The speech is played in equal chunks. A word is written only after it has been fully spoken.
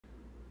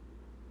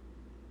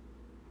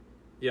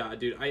Yeah,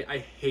 dude, I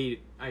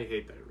hate that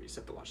I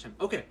reset the watch time.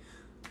 Okay,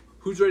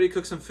 who's ready to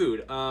cook some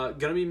food?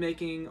 Gonna be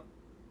making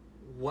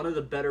one of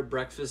the better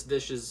breakfast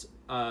dishes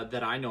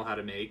that I know how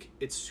to make.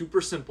 It's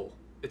super simple.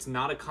 It's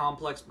not a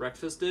complex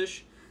breakfast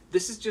dish.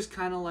 This is just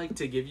kind of like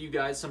to give you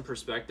guys some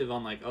perspective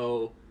on like,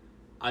 oh,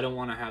 I don't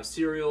want to have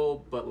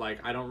cereal, but like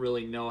I don't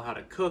really know how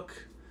to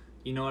cook.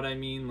 You know what I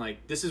mean?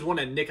 Like this is one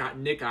of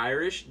Nick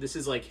Irish. This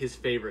is like his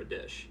favorite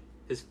dish.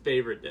 His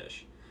favorite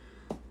dish.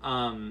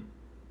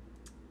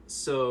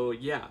 So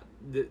yeah,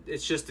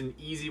 it's just an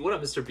easy. What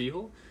up, Mr.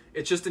 Beagle?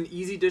 It's just an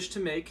easy dish to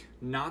make.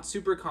 Not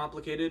super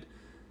complicated.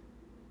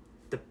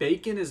 The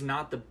bacon is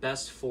not the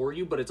best for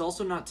you, but it's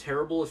also not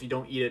terrible if you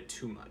don't eat it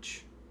too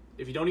much.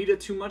 If you don't eat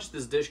it too much,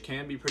 this dish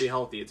can be pretty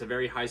healthy. It's a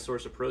very high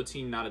source of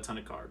protein, not a ton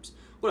of carbs.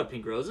 What up,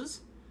 Pink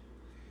Roses?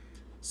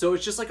 So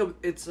it's just like I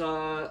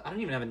don't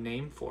even have a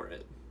name for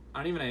it.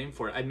 I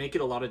make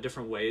it a lot of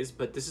different ways,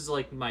 but this is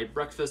like my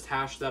breakfast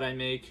hash that I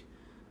make.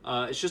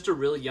 It's just a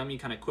really yummy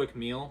kind of quick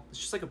meal. It's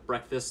just like a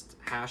breakfast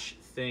hash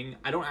thing.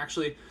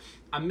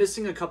 I'm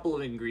missing a couple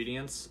of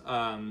ingredients.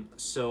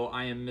 So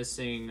I am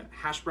missing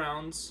hash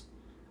browns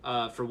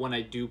for when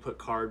I do put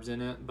carbs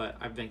in it, but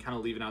I've been kind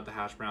of leaving out the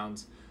hash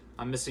browns.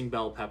 I'm missing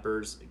bell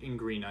peppers and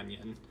green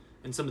onion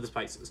and some of the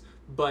spices,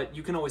 but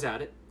you can always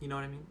add it. You know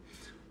what I mean?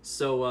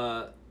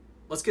 So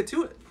let's get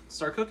to it.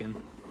 Start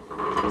cooking.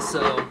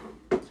 So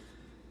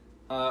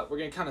we're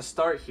gonna kind of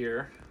start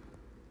here.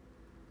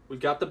 We've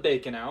got the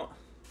bacon out.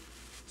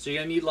 So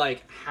you're gonna need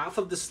like half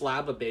of the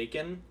slab of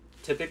bacon,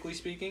 typically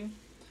speaking.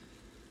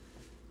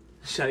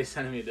 Shadi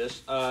sending me a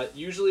dish.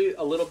 Usually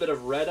a little bit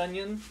of red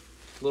onion,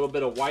 a little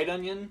bit of white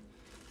onion,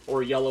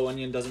 or yellow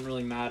onion, doesn't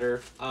really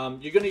matter.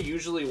 You're gonna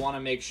usually want to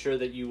make sure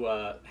that you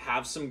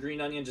have some green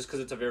onion just because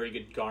it's a very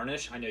good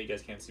garnish. I know you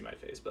guys can't see my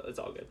face, but it's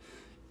all good.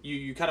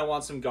 You kind of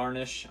want some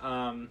garnish.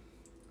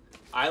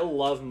 I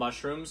love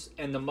mushrooms,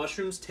 and the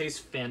mushrooms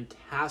taste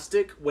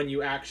fantastic when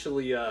you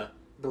actually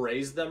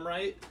braise them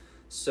right.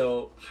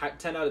 So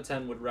 10 out of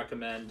 10 would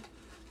recommend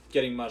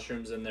getting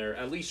mushrooms in there.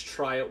 At least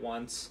try it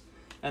once.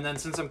 And then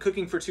since I'm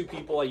cooking for 2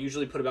 people, I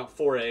usually put about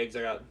 4 eggs.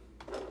 I got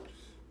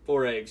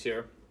 4 eggs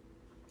here.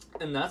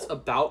 And that's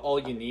about all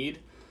you need.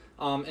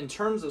 In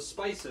terms of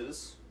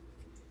spices,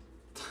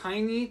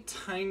 tiny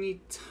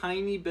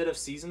bit of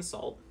seasoned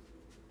salt,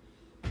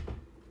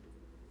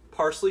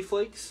 parsley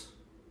flakes,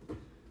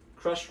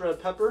 crushed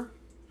red pepper,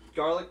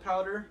 garlic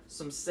powder,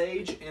 some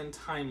sage, and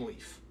thyme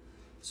leaf.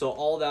 So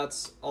all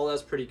that's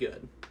pretty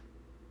good.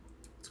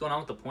 What's going on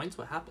with the points?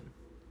 What happened?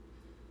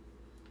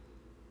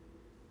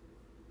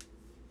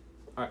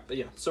 All right, but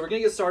yeah, so we're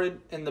gonna get started.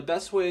 And the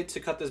best way to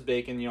cut this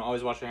bacon, you know,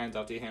 always wash your hands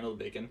after you handle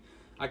the bacon.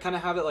 I kind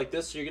of have it like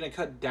this. So you're gonna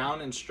cut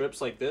down in strips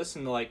like this,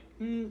 and like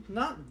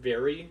not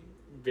very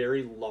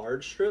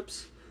large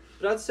strips,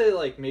 but I'd say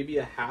like maybe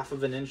a half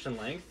of an inch in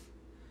length,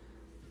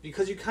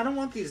 because you kind of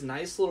want these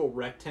nice little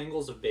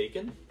rectangles of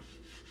bacon.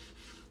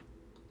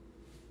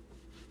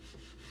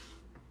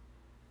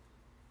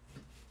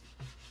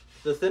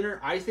 The thinner,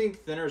 I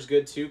think thinner is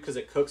good too because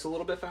it cooks a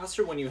little bit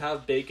faster. When you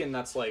have bacon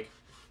that's like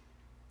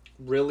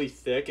really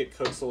thick, it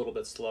cooks a little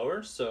bit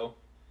slower. So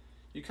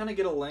you kind of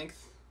get a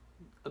length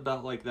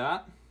about like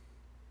that.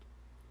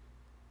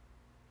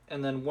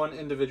 And then one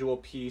individual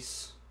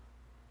piece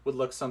would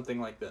look something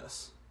like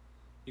this.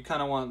 You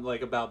kind of want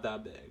like about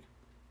that big.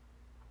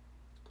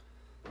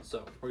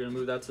 So we're going to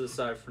move that to the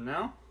side for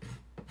now.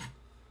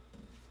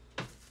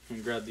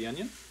 And grab the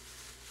onion.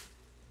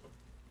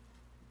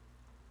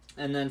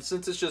 And then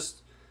since it's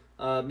just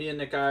me and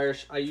Nick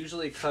Irish, I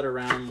usually cut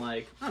around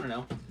like, I don't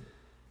know,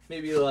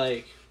 maybe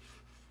like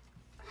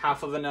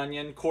half of an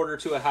onion, quarter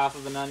to a half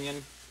of an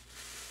onion.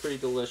 Pretty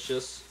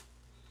delicious.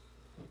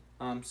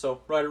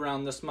 So right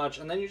around this much.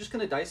 And then you're just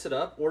going to dice it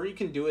up, or you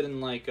can do it in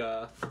like,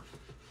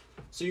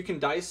 so you can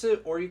dice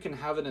it or you can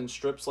have it in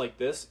strips like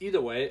this. Either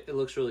way, it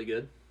looks really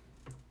good.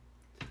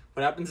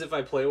 What happens if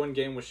I play one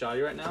game with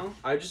Shadi right now?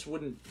 I just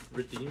wouldn't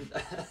redeem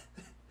that.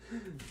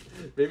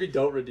 Maybe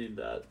don't redeem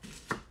that.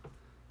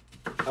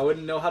 I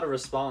wouldn't know how to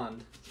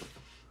respond.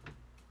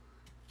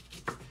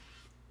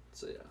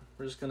 So yeah,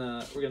 we're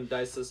gonna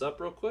dice this up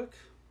real quick.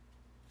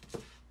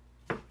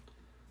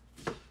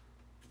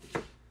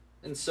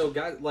 And so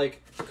guys,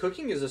 like,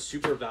 cooking is a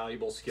super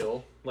valuable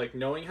skill. Like,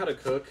 knowing how to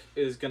cook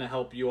is gonna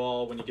help you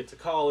all when you get to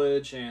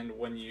college and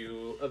when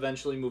you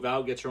eventually move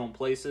out, get your own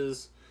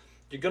places.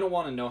 You're gonna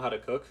want to know how to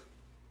cook.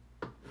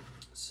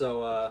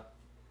 So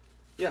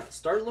yeah,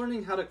 start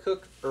learning how to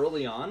cook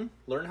early on.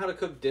 Learn how to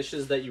cook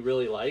dishes that you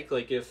really like.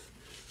 Like if,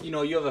 you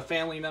know, you have a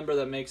family member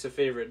that makes a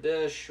favorite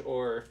dish,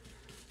 or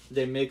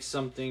they make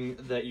something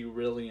that you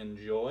really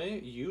enjoy,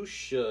 you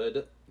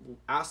should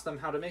ask them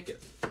how to make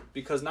it.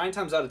 Because 9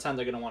 times out of 10,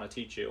 they're going to want to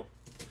teach you.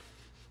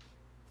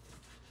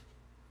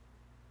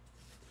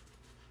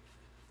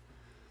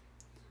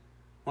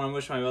 Want to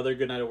wish my mother a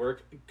good night at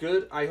work.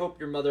 Good. I hope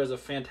your mother has a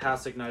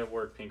fantastic night at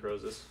work, Pink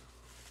Roses.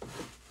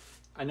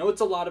 I know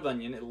it's a lot of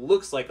onion. It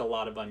looks like a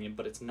lot of onion,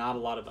 but it's not a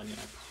lot of onion.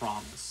 I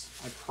promise.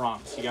 I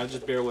promise. You got to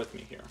just bear with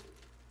me here.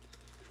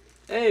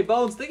 Hey,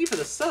 Bones, thank you for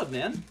the sub,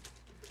 man.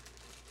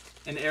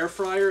 An air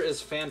fryer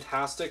is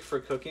fantastic for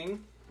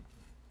cooking.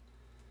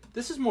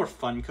 This is more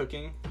fun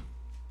cooking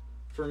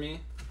for me.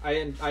 I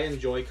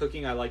enjoy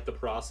cooking. I like the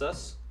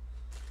process.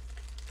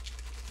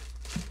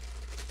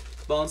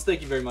 Bones,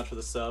 thank you very much for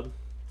the sub.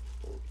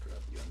 Oh, grab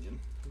the onion.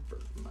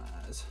 Burn my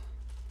eyes.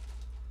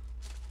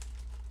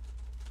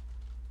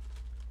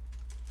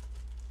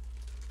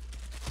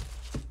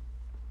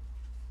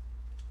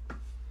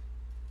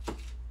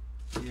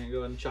 I'm gonna go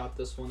ahead and chop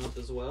this one up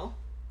as well.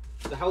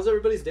 So how's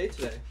everybody's day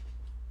today?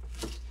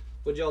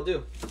 What'd y'all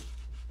do?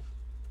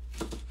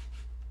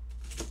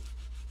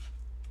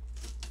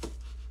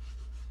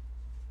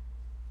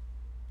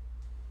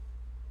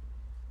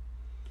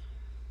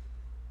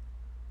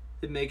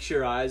 It makes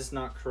your eyes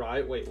not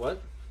cry. Wait,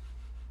 what?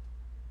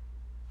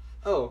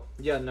 Oh,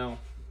 yeah, no.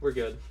 We're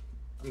good.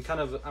 I'm kind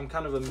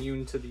of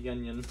immune to the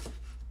onion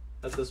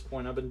at this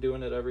point. I've been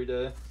doing it every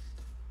day.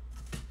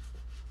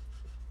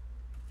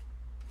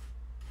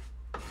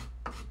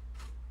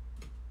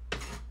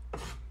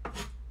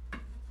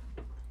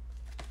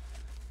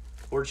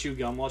 Or chew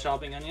gum while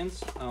chopping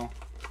onions? Oh.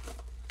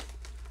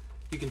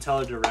 You can tell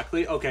her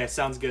directly? Okay,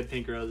 sounds good,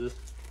 Pink Roses.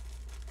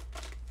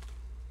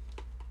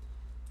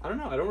 I don't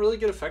know. I don't really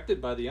get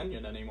affected by the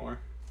onion anymore.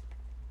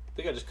 I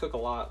think I just cook a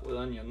lot with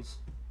onions.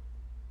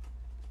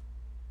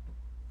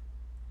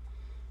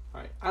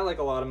 Alright, I like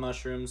a lot of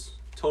mushrooms.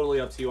 Totally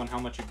up to you on how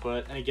much you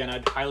put. And again,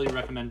 I'd highly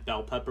recommend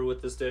bell pepper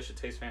with this dish. It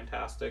tastes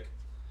fantastic.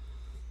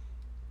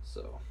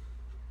 So,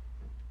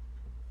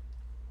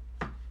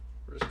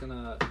 we're just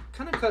gonna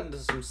kind of cut into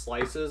some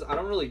slices. I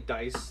don't really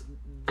dice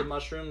the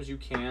mushrooms. You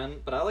can,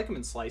 but I like them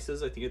in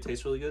slices. I think it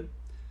tastes really good.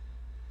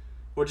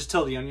 Or just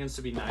tell the onions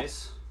to be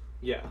nice.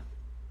 Yeah.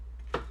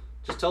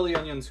 Just tell the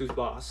onions who's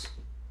boss.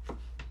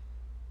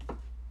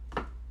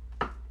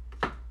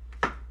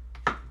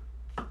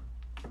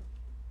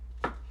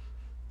 But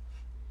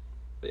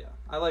yeah,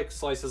 I like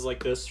slices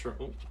like this for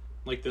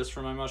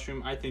my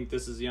mushroom. I think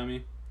this is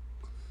yummy.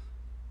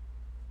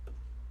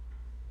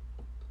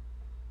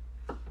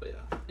 But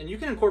yeah, and you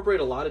can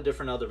incorporate a lot of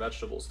different other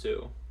vegetables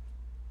too.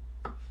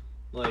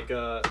 Like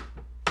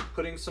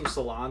putting some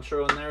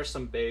cilantro in there,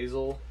 some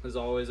basil is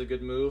always a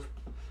good move.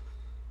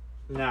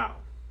 Now,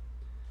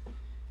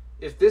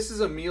 if this is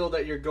a meal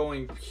that you're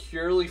going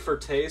purely for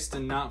taste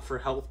and not for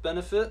health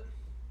benefit,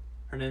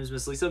 her name is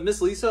Miss Lisa.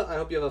 Miss Lisa, I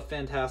hope you have a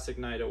fantastic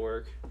night at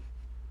work.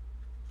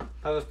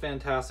 Have a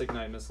fantastic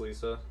night, Miss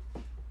Lisa.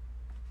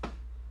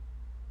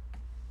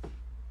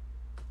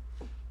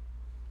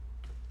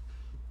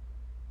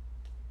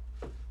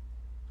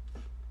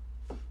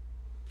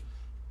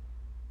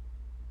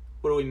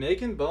 What are we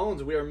making?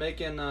 Bones. We are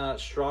making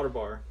Strata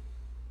bar.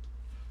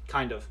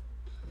 Kind of.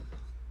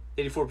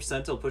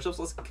 84% till push-ups.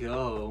 Let's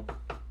go.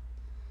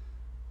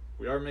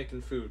 We are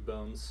making food,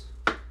 Bones.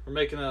 We're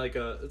making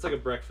it's like a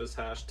breakfast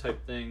hash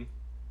type thing.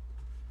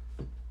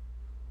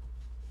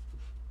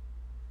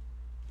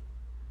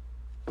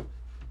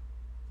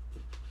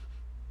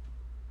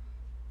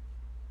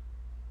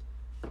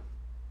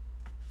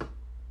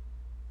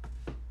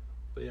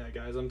 But yeah,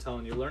 guys, I'm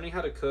telling you, learning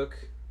how to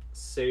cook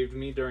saved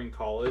me during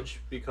college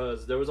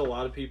because there were a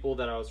lot of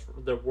people I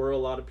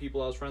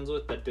was friends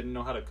with that didn't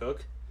know how to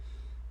cook,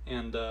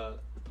 and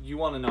you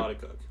want to know how to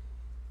cook.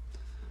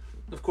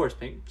 Of course,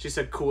 Pink. She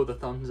said cool with a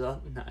thumbs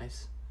up.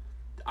 Nice.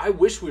 I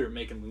wish we were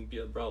making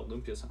lumpia, bro.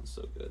 Lumpia sounds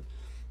so good.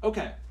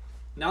 Okay,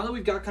 now that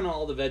we've got kind of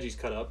all the veggies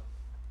cut up,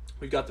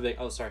 we've got the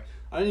oh, sorry.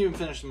 I didn't even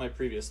finish my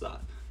previous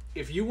thought.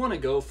 If you want to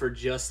go for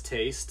just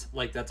taste,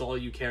 like that's all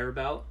you care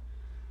about,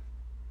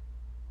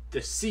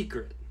 the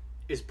secret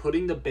is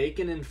putting the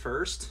bacon in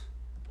first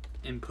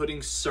and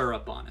putting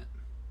syrup on it.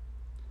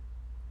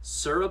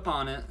 Syrup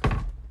on it.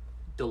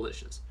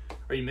 Delicious.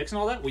 Are you mixing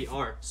all that? We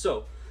are.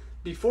 So,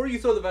 before you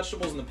throw the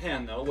vegetables in the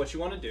pan, though, what you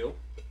want to do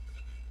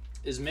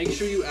is make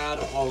sure you add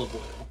olive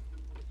oil.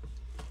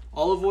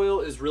 Olive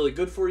oil is really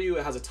good for you.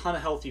 It has a ton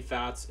of healthy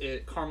fats.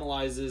 It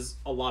caramelizes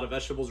a lot of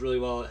vegetables really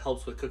well. It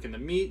helps with cooking the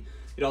meat.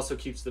 It also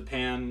keeps the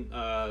pan,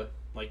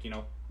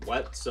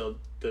 wet, so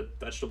the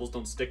vegetables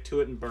don't stick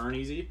to it and burn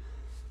easy.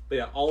 But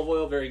yeah, olive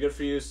oil, very good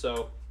for you.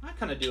 So I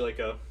kind of do like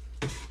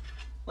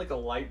a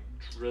light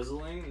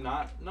drizzling,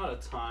 not a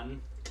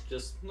ton,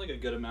 just like a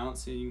good amount,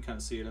 so you can kind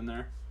of see it in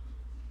there.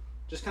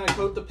 Just kind of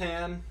coat the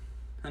pan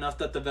enough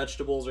that the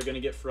vegetables are going to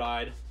get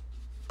fried.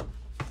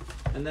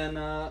 And then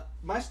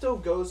my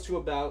stove goes to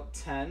about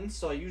 10,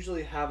 so I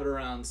usually have it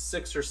around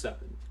 6 or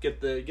 7.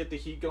 Get the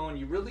heat going.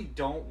 You really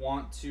don't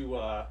want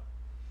to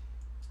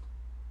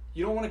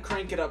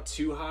crank it up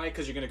too high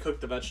because you're going to cook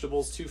the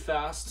vegetables too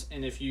fast,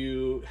 and if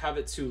you have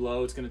it too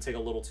low, it's going to take a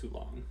little too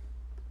long.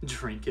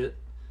 Drink it.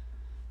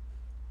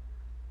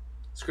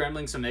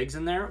 Scrambling some eggs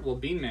in there? Well,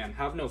 Bean Man,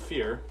 have no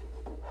fear.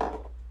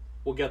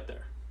 We'll get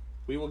there.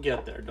 We will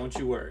get there. Don't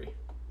you worry.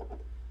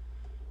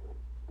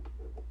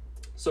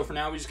 So for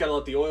now, we just got to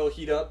let the oil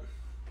heat up.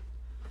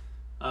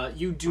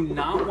 You do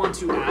not want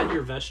to add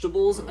your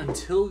vegetables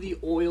until the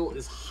oil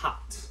is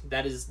hot.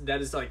 That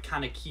is like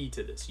kind of key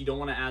to this. You don't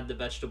want to add the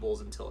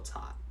vegetables until it's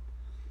hot.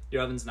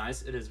 Your oven's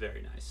nice. It is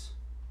very nice.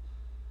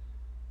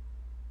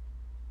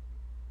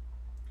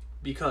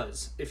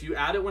 Because if you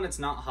add it when it's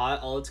not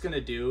hot, all it's going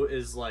to do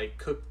is like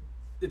cook.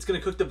 It's going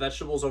to cook the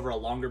vegetables over a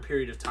longer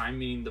period of time,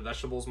 meaning the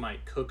vegetables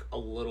might cook a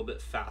little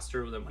bit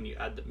faster than when you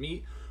add the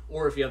meat.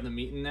 Or if you have the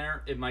meat in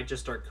there, it might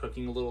just start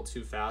cooking a little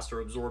too fast or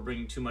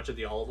absorbing too much of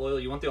the olive oil.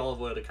 You want the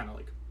olive oil to kind of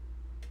like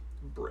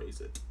braise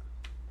it.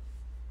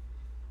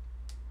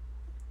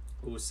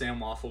 Ooh, Sam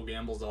Waffle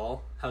gambles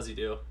all. How's he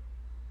do?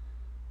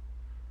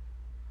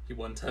 He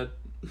won Ted.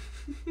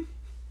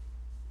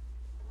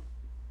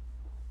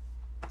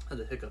 Had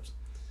the hiccups.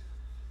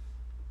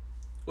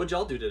 What'd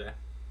y'all do today?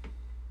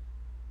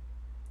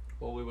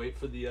 While we wait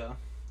for the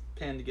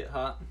pan to get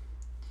hot.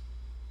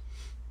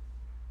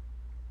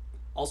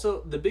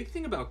 Also, the big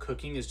thing about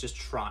cooking is just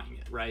trying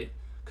it, right?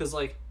 Because,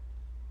 like,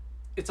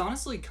 it's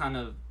honestly kind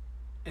of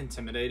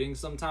intimidating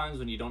sometimes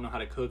when you don't know how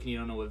to cook and you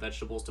don't know what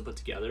vegetables to put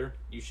together.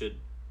 You should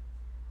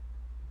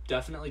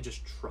definitely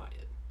just try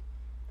it.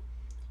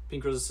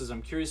 Pink Rosa says,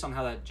 I'm curious on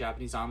how that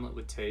Japanese omelet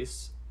would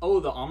taste. Oh,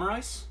 the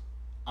omurice?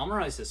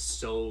 Omurice is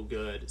so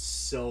good.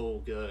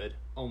 So good.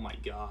 Oh my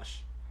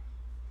gosh.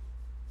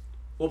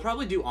 We'll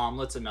probably do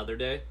omelets another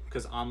day,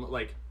 because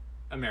like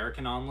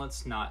American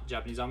omelets, not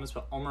Japanese omelets,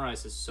 but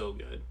omurice is so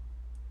good.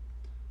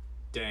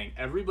 Dang,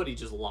 everybody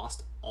just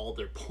lost all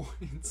their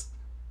points.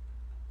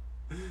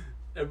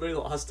 Everybody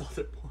lost all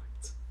their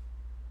points.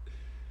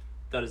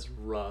 That is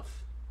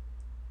rough.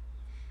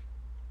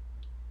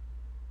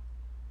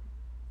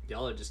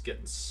 Y'all are just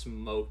getting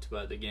smoked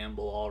by the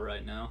gamble all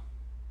right now.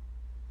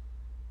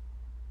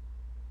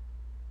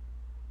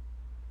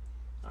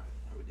 Alright,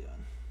 how are we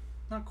doing?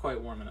 Not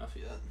quite warm enough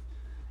yet.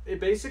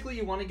 Basically,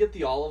 you want to get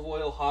the olive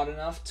oil hot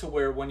enough to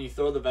where when you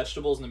throw the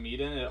vegetables and the meat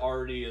in, it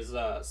already is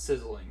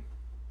sizzling.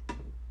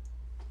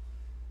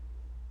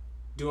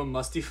 Do a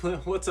musty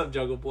flip. What's up,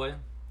 Juggle Boy?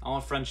 I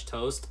want French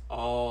toast.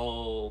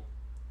 Oh.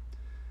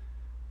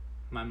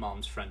 My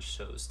mom's French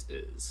toast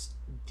is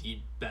the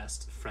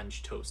best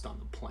French toast on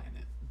the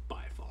planet.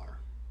 By far.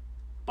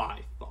 By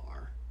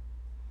far.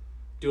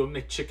 Do a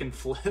McChicken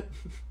flip.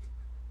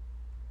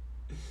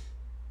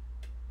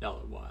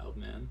 Y'all are wild,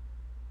 man.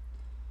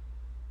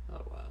 Y'all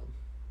are wild.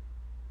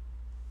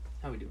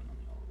 How are we doing on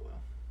the olive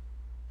oil?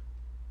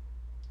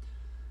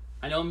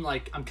 I know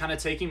I'm kind of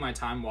taking my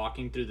time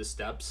walking through the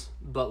steps,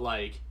 but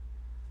like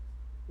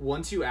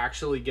once you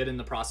actually get in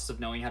the process of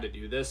knowing how to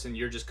do this and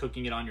you're just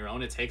cooking it on your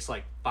own, it takes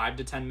like 5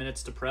 to 10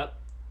 minutes to prep,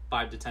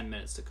 5 to 10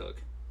 minutes to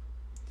cook.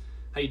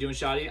 How you doing,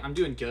 Shotty? I'm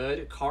doing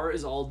good. Car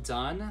is all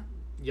done.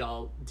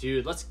 Y'all,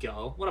 dude, let's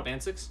go. What up,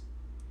 Ansix?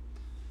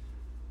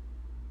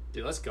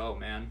 Dude, let's go,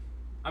 man.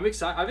 I'm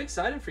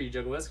excited for you,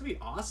 Juggle. That's gonna be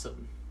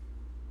awesome.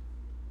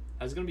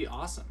 That's gonna be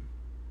awesome.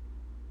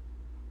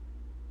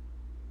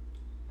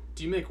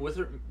 Do you make with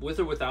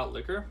or without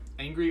liquor?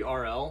 Angry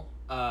RL.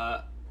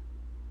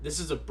 This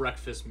is a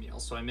breakfast meal,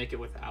 so I make it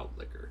without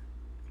liquor.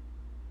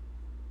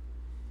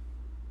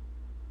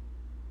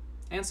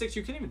 Ansix,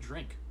 you can't even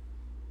drink.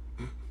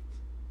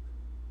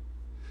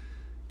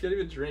 Can't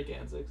even drink,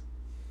 Ansix.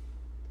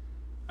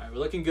 Alright, we're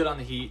looking good on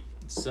the heat,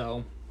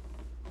 so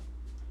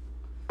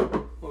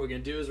what we're gonna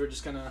do is we're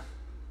just gonna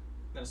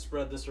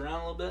spread this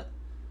around a little bit.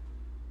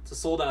 It's a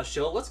sold out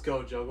show. Let's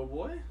go, Juggle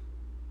Boy.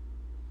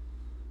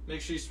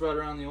 Make sure you spread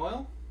around the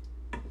oil.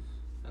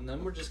 And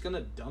then we're just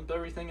gonna dump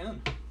everything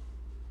in.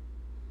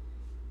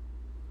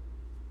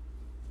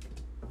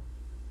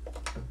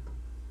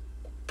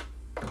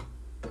 Alright,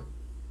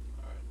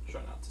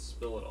 try not to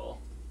spill it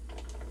all.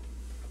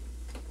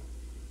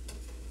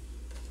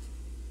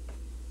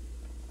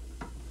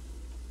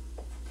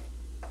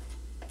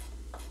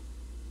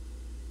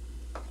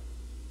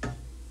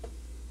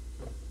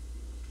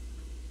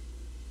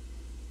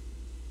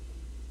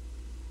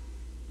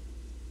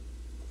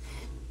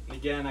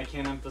 Again, I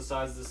can't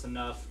emphasize this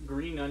enough.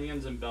 Green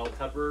onions and bell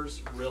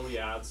peppers really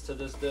adds to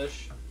this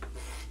dish,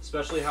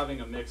 especially having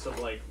a mix of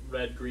like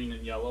red, green,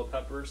 and yellow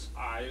peppers,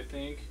 I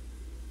think.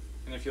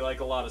 And if you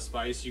like a lot of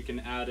spice, you can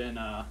add in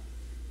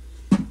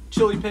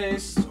chili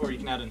paste, or you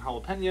can add in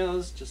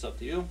jalapenos, just up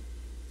to you.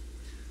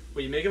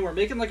 What you making? We're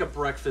making like a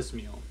breakfast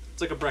meal.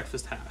 It's like a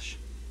breakfast hash.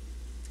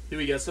 Do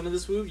we get some of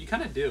this, Woo? You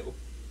kind of do.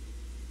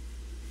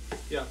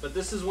 Yeah, but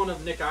this is one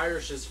of Nick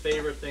Irish's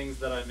favorite things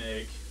that I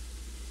make.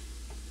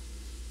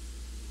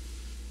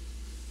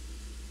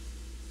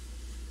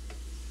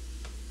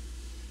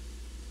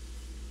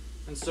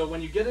 And so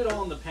when you get it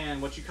all in the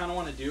pan, what you kind of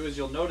want to do is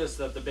you'll notice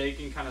that the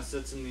bacon kind of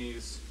sits in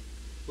these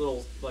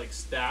little like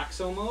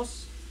stacks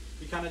almost.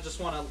 You kind of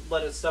just want to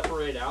let it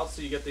separate out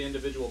so you get the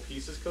individual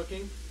pieces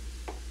cooking.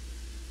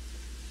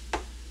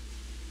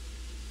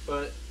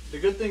 But the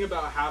good thing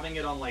about having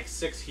it on like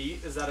 6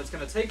 heat is that it's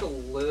going to take a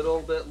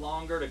little bit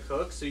longer to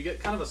cook. So you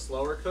get kind of a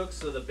slower cook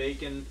so the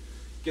bacon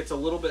gets a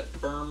little bit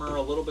firmer,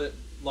 a little bit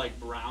like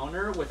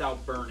browner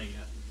without burning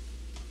it.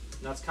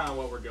 And that's kind of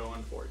what we're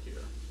going for here.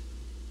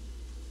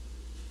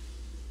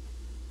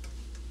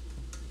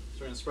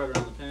 We're going to spread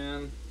around the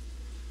pan.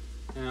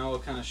 And I will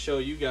kind of show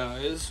you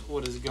guys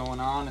what is going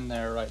on in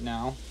there right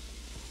now.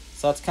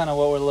 So that's kind of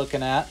what we're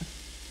looking at.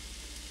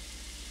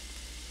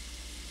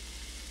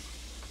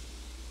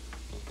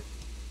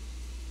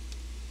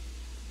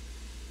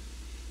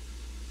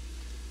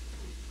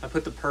 I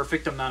put the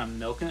perfect amount of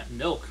milk in it.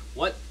 Milk?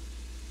 What?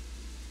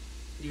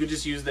 You could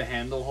just use the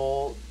handle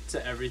hole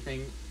to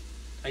everything.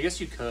 I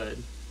guess you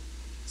could.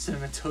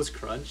 Cinnamon Toast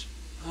Crunch.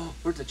 Oh,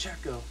 where'd the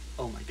check go?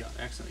 Oh my god,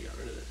 I accidentally got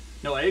rid of it.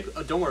 No egg?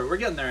 Oh, don't worry, we're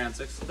getting there,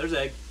 Ansix. There's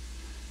egg.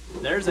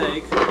 There's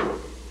egg.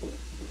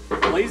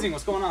 Blazing,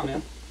 what's going on,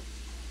 man?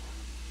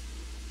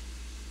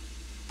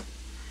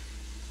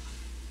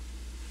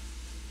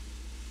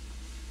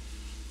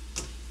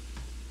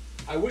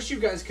 I wish you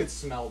guys could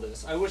smell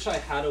this. I wish I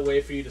had a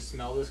way for you to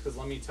smell this, because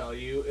let me tell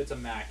you, it's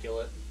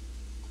immaculate.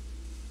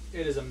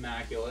 It is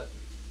immaculate.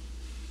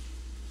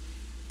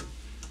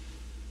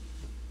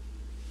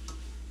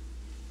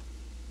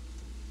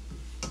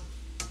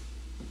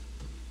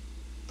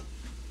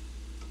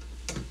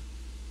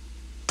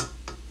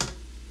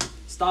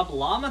 Stop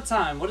llama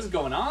time. What is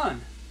going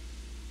on?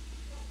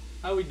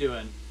 How we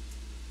doing?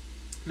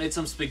 Made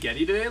some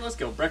spaghetti today. Let's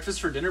go.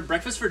 Breakfast for dinner.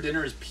 Breakfast for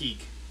dinner is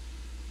peak.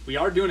 We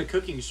are doing a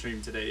cooking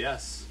stream today,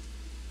 yes.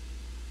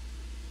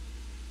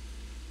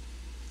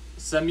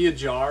 Send me a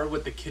jar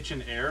with the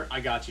kitchen air.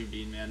 I got you,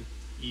 Bean Man.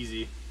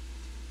 Easy.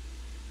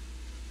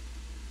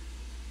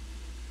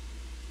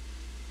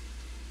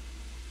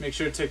 Make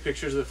sure to take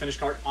pictures of the finished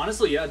car.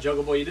 Honestly, yeah,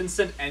 Juggle Boy, you didn't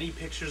send any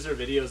pictures or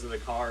videos of the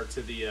car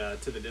to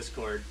the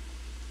Discord.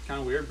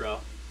 Kind of weird, bro.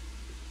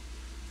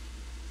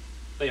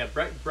 But yeah,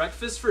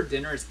 breakfast for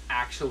dinner is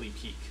actually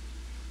peak.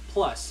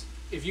 Plus,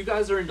 if you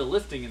guys are into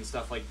lifting and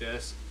stuff like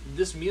this,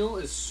 this meal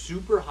is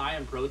super high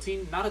in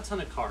protein, not a ton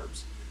of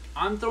carbs.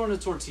 I'm throwing a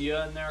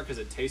tortilla in there because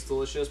it tastes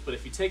delicious, but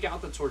if you take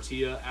out the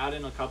tortilla, add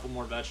in a couple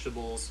more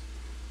vegetables,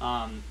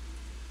 and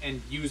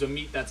use a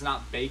meat that's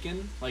not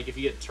bacon, like if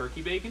you get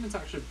turkey bacon, it's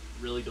actually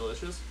really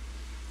delicious.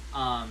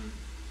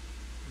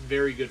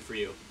 Very good for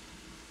you.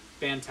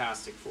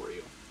 Fantastic for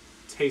you.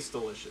 Tastes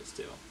delicious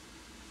too.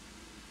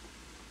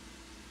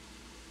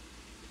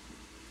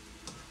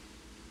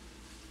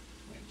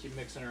 I'm gonna keep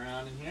mixing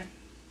around in here.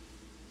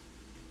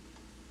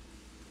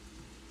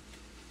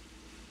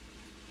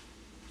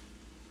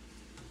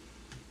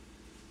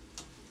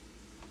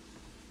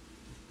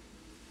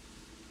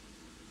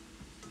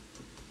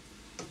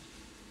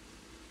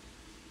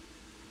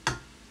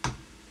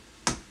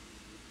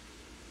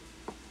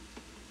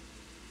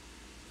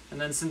 And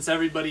then since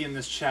everybody in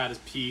this chat is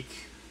peak,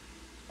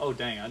 oh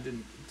dang, I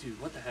didn't,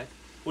 dude, what the heck?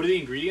 What are the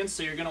ingredients?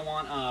 So you're gonna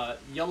want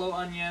yellow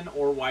onion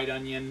or white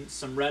onion,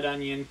 some red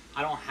onion.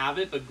 I don't have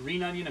it, but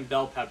green onion and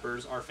bell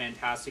peppers are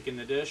fantastic in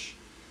the dish.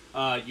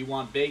 You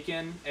want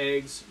bacon,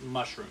 eggs,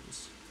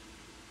 mushrooms.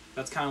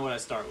 That's kind of what I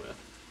start with.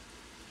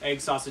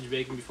 Egg, sausage,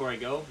 bacon before I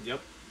go. Yep,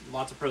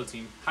 lots of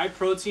protein. High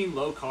protein,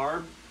 low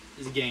carb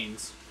is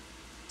gains.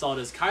 That's all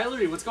it is.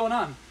 Kyler, what's going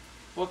on?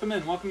 Welcome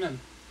in, welcome in.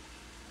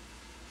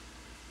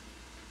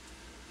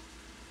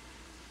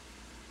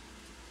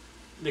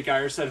 Nick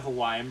Irish said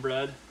Hawaiian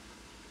bread.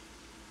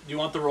 Do you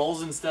want the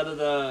rolls instead of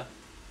the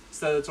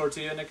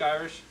tortilla, Nick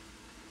Irish?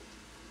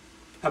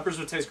 Peppers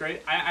would taste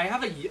great. I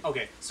have a,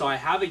 okay, so I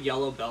have a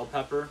yellow bell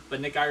pepper, but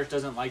Nick Irish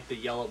doesn't like the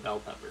yellow bell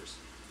peppers.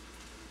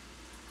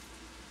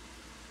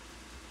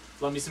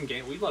 Love me some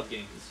gains. We love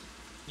gains.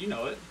 You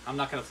know it. I'm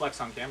not going to flex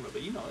on camera,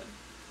 but you know it.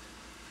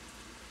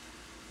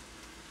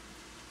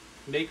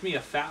 Make me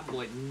a fat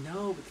boy.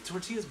 No, but the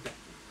tortilla's better.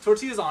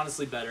 Tortilla's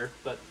honestly better,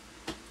 but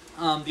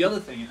the other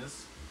thing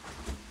is,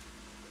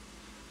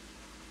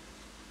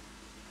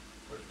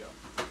 where'd it go?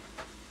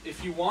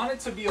 If you want it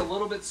to be a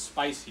little bit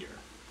spicier,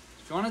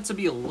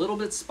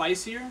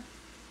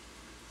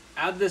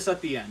 add this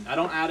at the end. I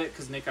don't add it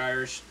because Nick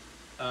Irish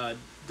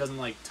doesn't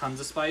like tons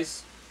of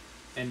spice,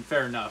 and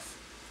fair enough.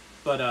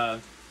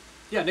 But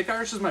yeah, Nick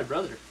Irish is my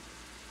brother.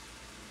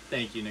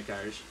 Thank you, Nick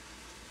Irish.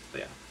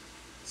 But yeah,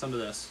 some of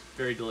this,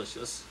 very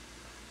delicious.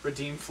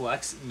 Redeem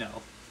flex?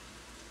 No.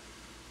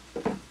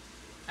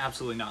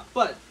 Absolutely not.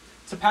 But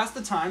to pass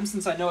the time,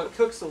 since I know it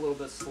cooks a little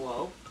bit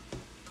slow,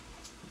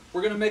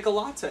 we're gonna make a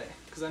latte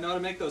because I know how to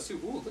make those too.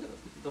 Ooh, look at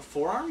the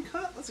forearm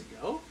cut. Let's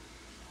go.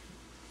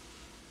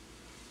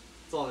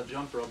 That's all the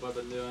jump rope I've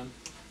been doing.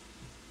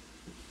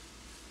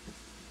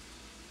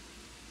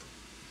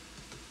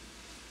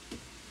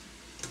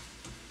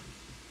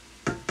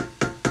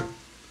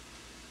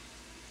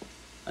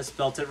 I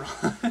spelt it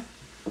wrong.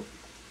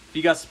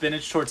 You got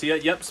spinach tortilla?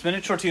 Yep,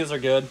 spinach tortillas are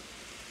good.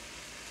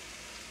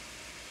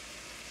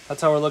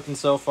 That's how we're looking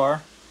so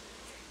far.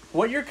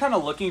 What you're kind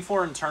of looking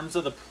for in terms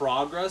of the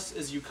progress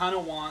is you kind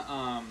of want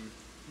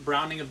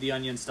browning of the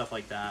onion, stuff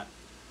like that.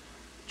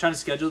 Trying to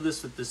schedule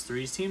this with this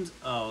threes teams.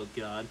 Oh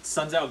god,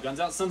 sun's out, guns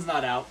out. Sun's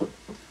not out.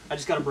 I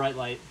just got a bright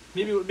light.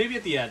 Maybe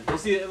at the end. We'll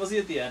see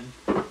at the end.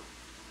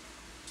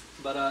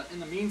 But in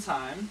the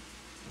meantime,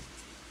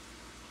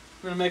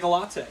 we're gonna make a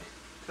latte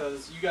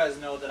because you guys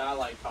know that I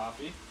like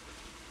coffee.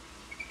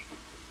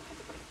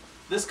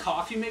 This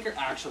coffee maker,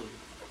 actually,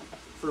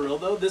 for real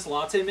though, this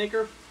latte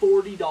maker,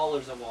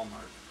 $40 at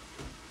Walmart.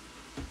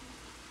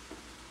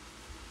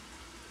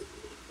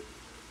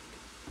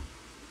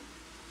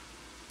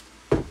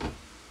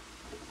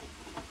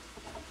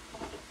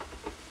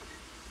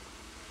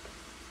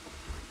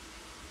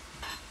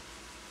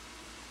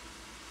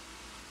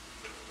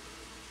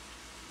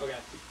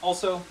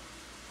 Also,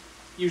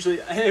 usually,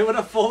 hey, what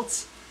up,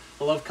 Fultz?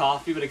 I love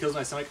coffee, but it kills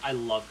my stomach. I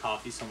love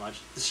coffee so much.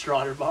 The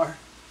Strotter bar.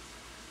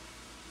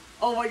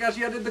 Oh my gosh,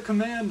 you added the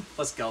command.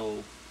 Let's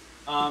go.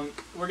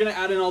 We're going to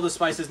add in all the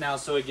spices now.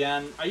 So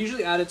again, I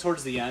usually add it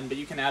towards the end, but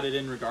you can add it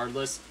in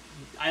regardless.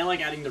 I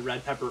like adding the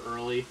red pepper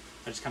early.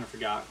 I just kind of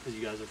forgot because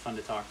you guys are fun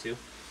to talk to.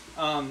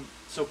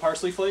 So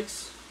parsley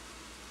flakes.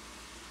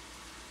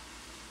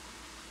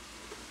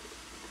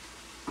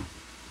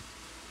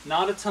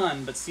 Not a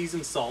ton, but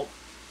seasoned salt.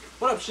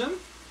 What up, Shim?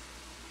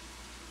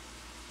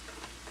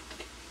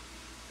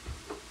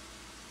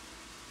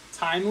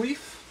 Thyme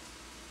leaf.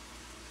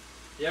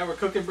 Yeah, we're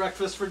cooking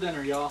breakfast for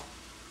dinner, y'all.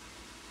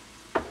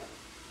 What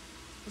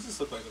does this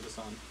look like with this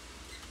on?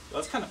 Oh,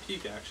 that's kind of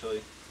peak,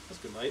 actually.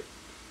 That's good light.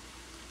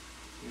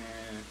 Yeah.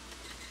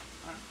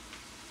 Right.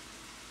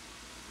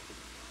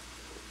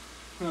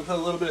 I'm gonna put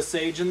a little bit of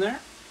sage in there.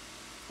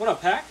 What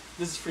up, Pack?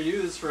 This is for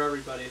you. This is for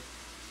everybody.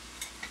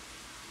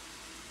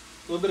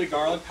 A little bit of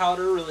garlic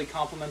powder really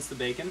complements the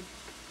bacon.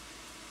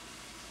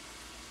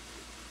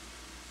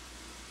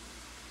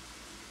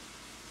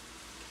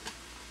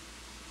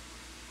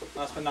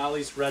 Last but not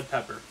least, red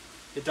pepper.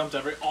 It dumped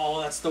every...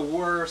 Oh, that's the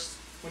worst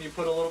when you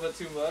put a little bit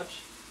too much.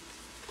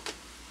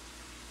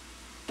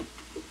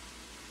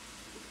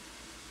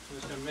 I'm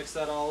just gonna mix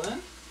that all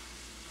in.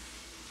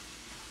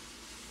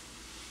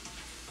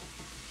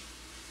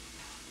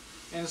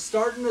 And it's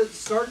starting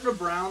to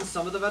brown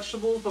some of the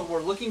vegetables, but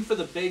we're looking for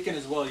the bacon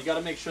as well. You got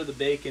to make sure the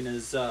bacon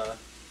is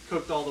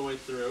cooked all the way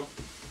through.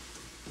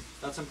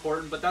 That's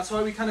important, but that's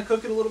why we kind of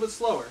cook it a little bit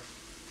slower.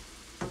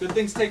 Good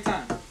things take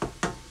time.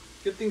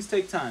 Good things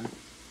take time.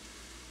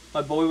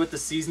 My boy with the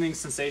seasoning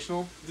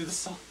sensational. Do the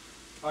salt.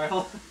 All right,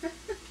 hold on.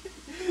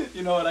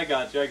 You know what? I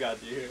got you. I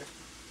got you here.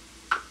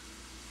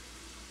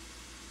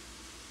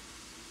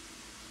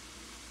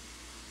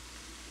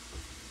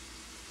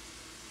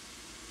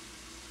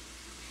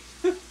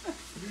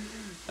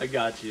 I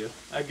got you.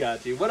 I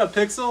got you. What up,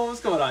 Pixel?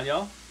 What's going on,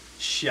 y'all?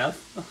 Chef,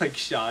 like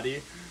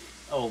shoddy.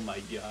 Oh my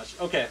gosh.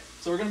 Okay,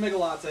 so we're gonna make a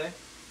latte.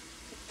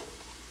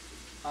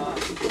 I'm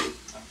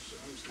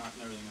just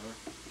knocking everything over.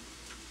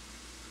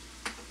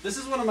 This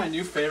is one of my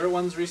new favorite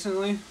ones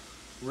recently.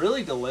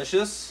 Really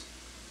delicious.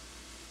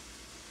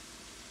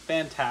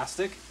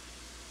 Fantastic.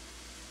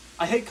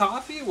 I hate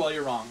coffee? Well,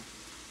 you're wrong.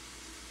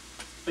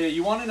 But yeah,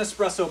 you want an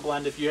espresso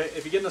blend. If you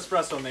get an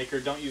espresso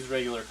maker, don't use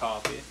regular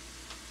coffee.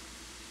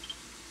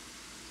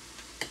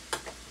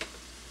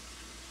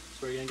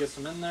 So we're gonna get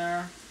some in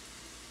there.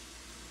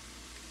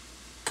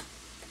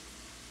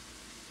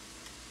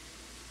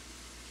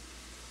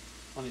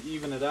 Want to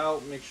even it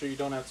out, make sure you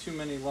don't have too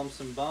many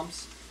lumps and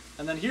bumps.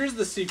 And then here's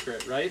the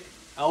secret, right?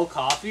 L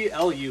Coffee,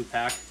 LU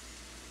Pack.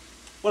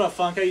 What up,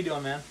 Funk? How you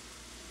doing, man?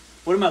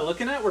 What am I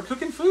looking at? We're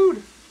cooking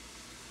food.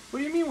 What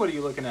do you mean, what are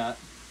you looking at?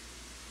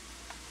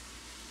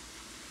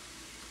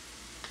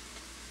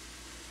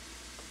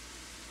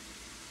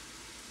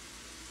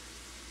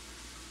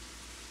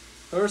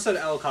 Whoever said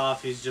L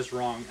Coffee is just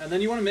wrong. And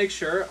then you want to make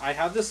sure, I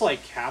have this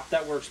like cap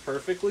that works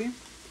perfectly.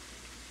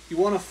 You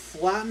want to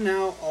flatten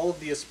out all of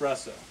the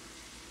espresso.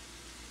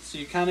 So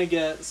you kind of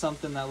get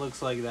something that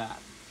looks like that.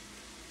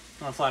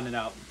 I'm going to flatten it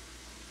out.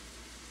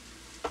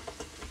 Okay.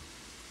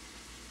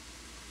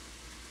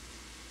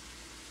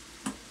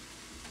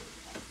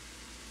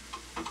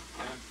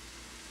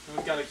 And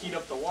we've got to heat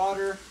up the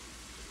water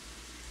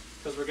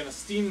because we're going to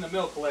steam the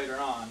milk later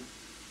on.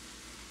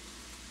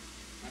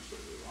 Actually,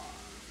 we want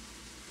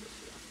this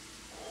here.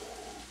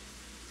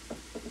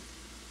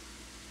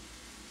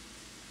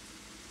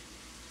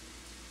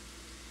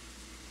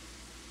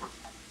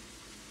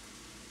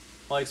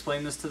 Well, I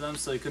explained this to them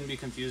so they couldn't be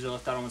confused or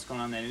left out on what's going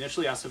on. They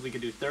initially asked if we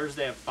could do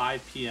Thursday at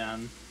 5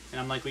 p.m. And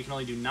I'm like, we can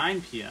only do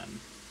 9 p.m.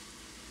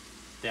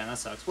 Damn, that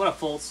sucks. What up,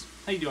 Fultz?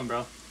 How you doing,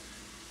 bro?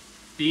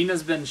 Bean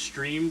has been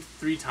streamed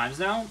 3 times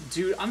now?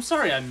 Dude, I'm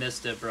sorry I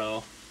missed it,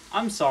 bro.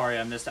 I'm sorry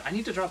I missed it. I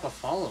need to drop a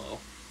follow.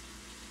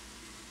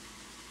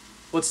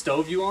 What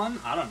stove you on?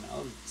 I don't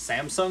know.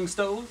 Samsung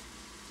stove?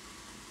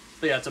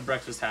 But yeah, it's a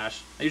breakfast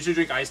hash. I usually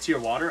drink iced tea or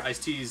water.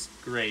 Iced tea is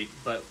great,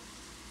 but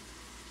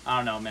I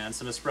don't know, man.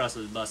 Some espresso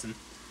is bussin'.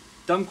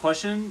 Dumb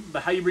question,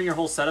 but how you bring your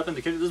whole setup in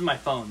the kitchen? This is my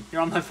phone.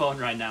 You're on my phone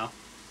right now.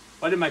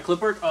 Why did my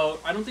clip work? Oh,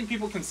 I don't think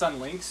people can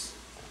send links.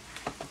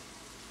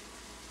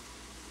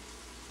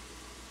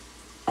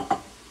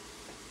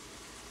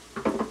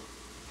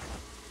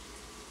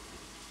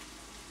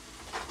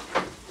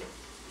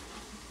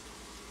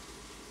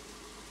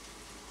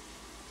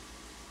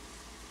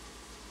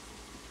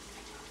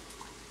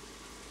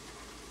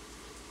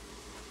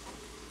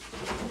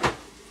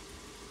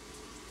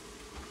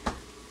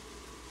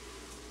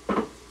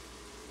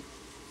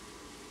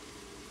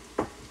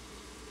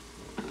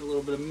 A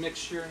little bit of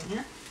mixture in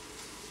here.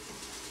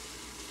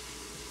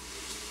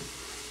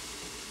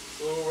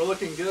 Oh, we're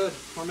looking good.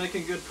 We're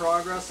making good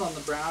progress on the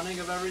browning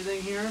of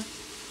everything here.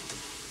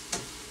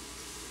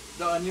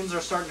 The onions are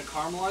starting to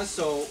caramelize,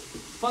 so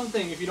fun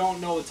thing if you don't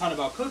know a ton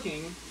about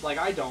cooking, like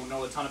I don't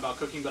know a ton about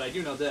cooking, but I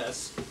do know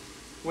this.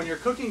 When you're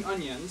cooking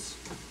onions,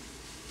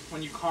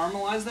 when you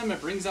caramelize them,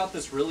 it brings out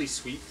this really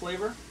sweet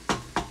flavor,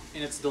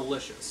 and it's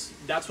delicious.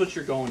 That's what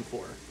you're going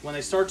for. When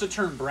they start to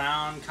turn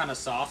brown, kind of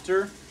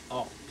softer,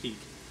 oh, peak.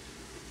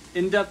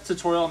 In-depth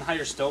tutorial on how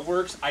your stove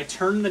works. I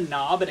turn the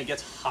knob and it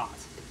gets hot.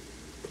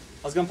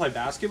 I was gonna play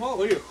basketball.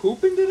 What, are you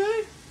hooping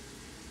today?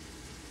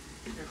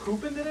 You're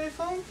hooping today,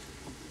 phone?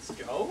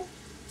 Let's go.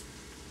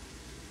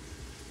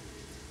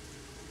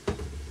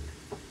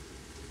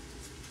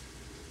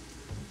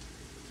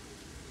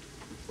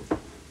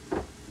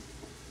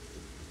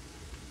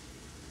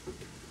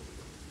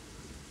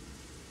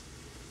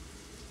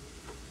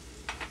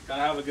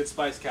 Gotta have a good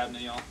spice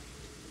cabinet, y'all.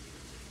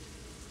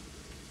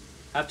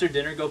 After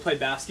dinner, go play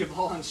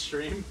basketball on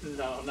stream?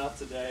 No, not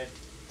today.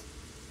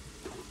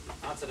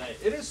 Not today.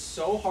 It is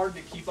so hard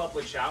to keep up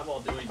with chat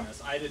while doing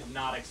this. I did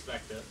not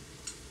expect it.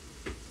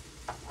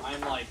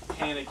 I'm like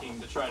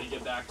panicking to try to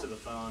get back to the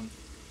phone.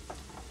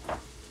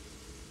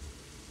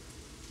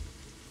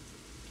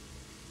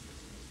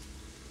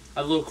 I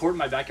have a little court in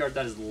my backyard.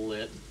 That is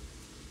lit.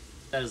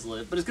 That is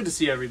lit. But it's good to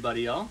see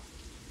everybody, y'all.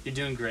 You're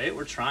doing great.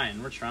 We're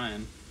trying. We're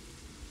trying.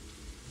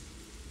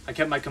 I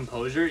kept my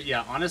composure.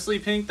 Yeah, honestly,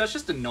 Pink, that's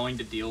just annoying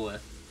to deal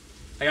with.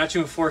 I got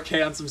you in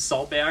 4K on some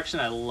Salt Bay action.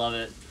 I love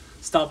it.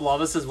 Stop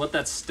Lava says, what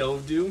that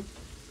stove do?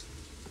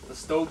 The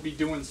stove be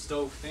doing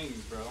stove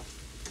things, bro.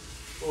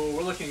 Oh,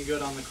 we're looking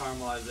good on the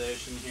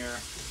caramelization here.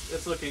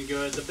 It's looking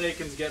good. The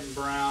bacon's getting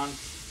brown.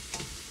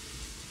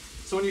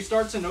 So when you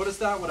start to notice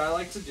that, what I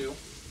like to do,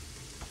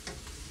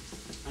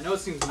 I know it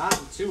seems not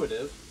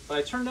intuitive, but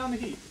I turn down the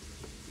heat.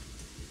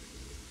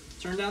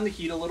 Turn down the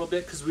heat a little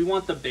bit because we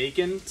want the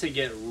bacon to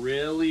get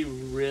really,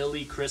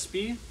 really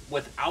crispy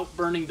without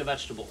burning the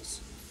vegetables.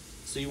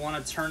 So you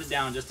want to turn it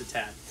down just a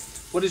tad.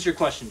 What is your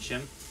question,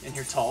 Chim? And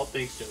you're tall.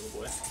 Thanks, Joe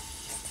Boy.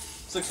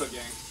 6 foot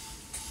gang.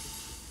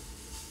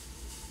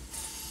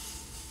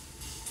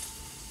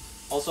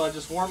 Also, I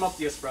just warm up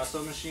the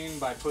espresso machine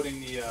by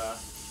putting the,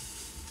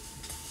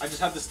 I just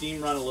have the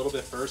steam run a little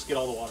bit first, get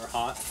all the water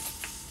hot.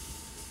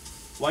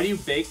 Why do you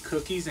bake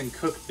cookies and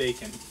cook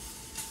bacon?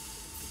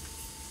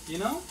 You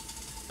know?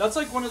 That's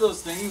like one of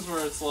those things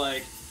where it's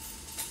like,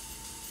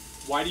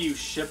 why do you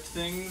ship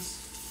things?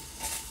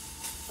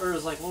 Or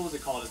it's like, what was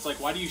it called? It's like,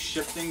 why do you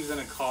ship things in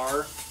a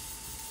car?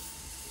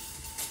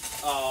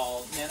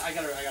 Oh man, I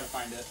gotta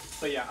find it.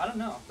 But yeah, I don't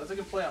know. That's a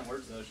good play on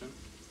words, though, Shin.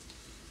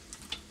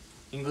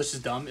 English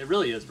is dumb. It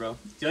really is, bro. Do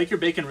you like your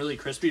bacon really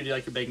crispy, or do you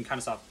like your bacon kind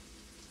of soft?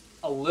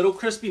 A little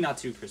crispy, not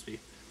too crispy.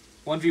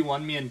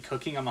 1v1 me in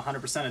cooking. I'm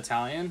 100%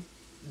 Italian.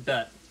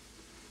 Bet.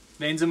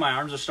 Veins in my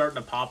arms are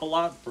starting to pop a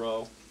lot,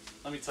 bro.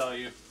 Let me tell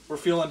you, we're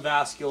feeling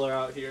vascular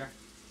out here.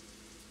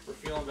 We're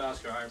feeling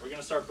vascular. All right, we're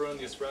gonna start brewing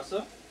the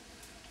espresso.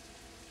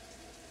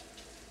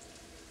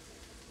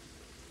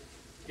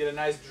 Get a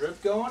nice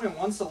drip going, and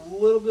once a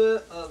little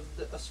bit of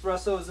the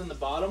espresso is in the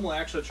bottom, we'll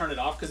actually turn it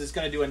off because it's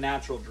gonna do a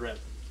natural drip.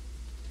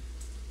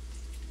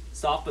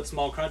 Soft but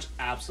small crunch,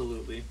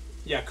 absolutely.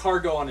 Yeah,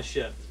 cargo on a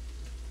ship.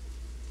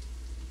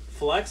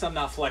 Flex, I'm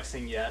not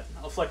flexing yet.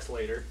 I'll flex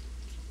later.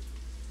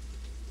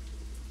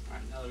 All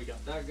right, now that we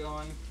got that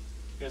going,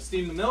 gonna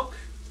steam the milk.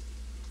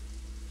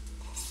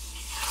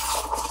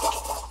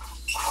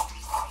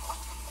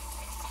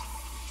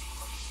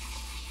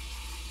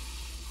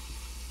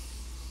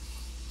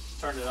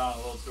 Turned it on a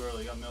little too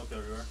early, got milk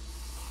everywhere.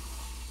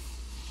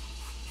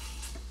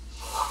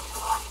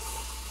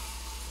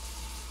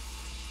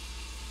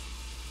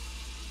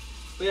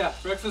 But yeah,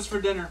 breakfast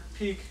for dinner,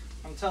 peak,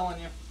 I'm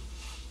telling you.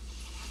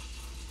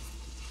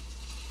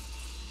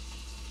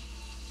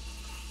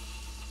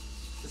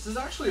 This is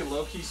actually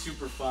low-key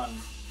super fun.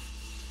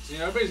 So, you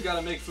know, everybody's got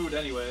to make food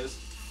anyways.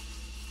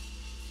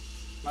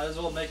 Might as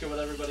well make it with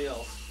everybody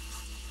else.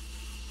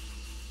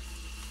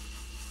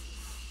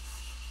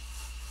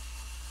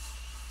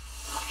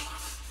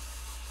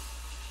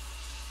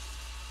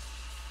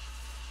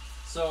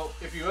 So,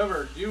 if you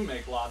ever do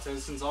make lattes,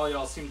 since all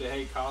y'all seem to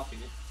hate coffee,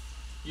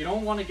 you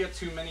don't want to get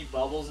too many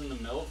bubbles in the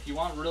milk. You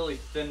want really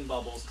thin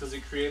bubbles because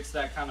it creates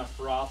that kind of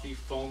frothy,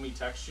 foamy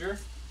texture.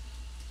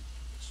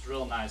 It's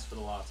real nice for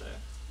the latte.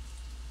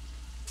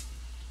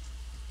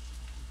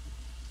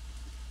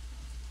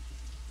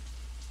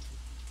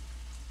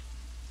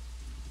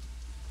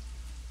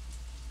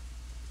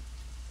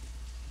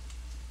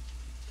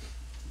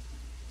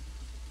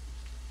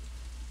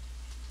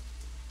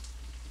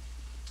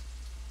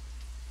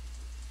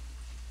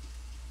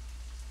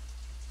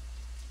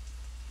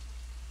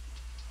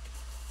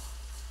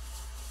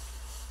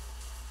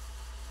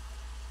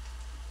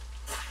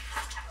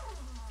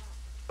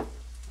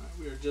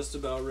 We are just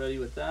about ready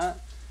with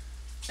that.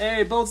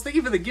 Hey, Bolts, thank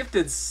you for the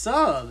gifted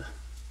sub.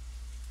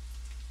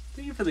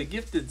 Thank you for the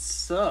gifted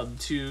sub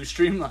to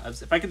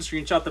Streamlabs. If I can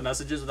screenshot the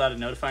messages without it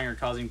notifying or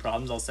causing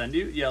problems, I'll send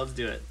you. Yeah, let's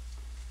do it.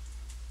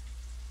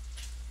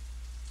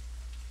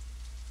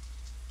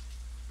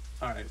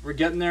 All right, we're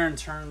getting there in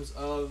terms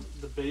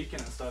of the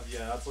bacon and stuff.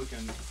 Yeah,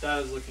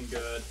 that is looking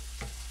good.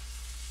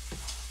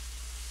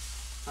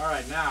 All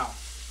right, now,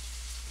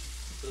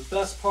 the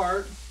best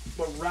part,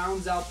 what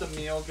rounds out the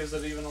meal, gives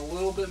it even a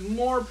little bit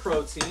more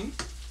protein.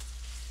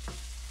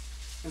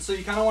 And so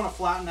you kind of want to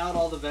flatten out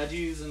all the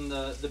veggies and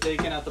the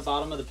bacon at the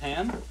bottom of the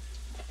pan.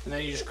 And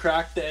then you just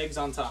crack the eggs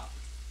on top.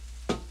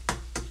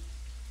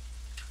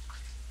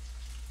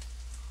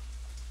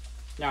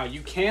 Now,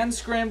 you can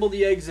scramble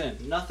the eggs in.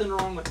 Nothing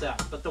wrong with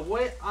that. But the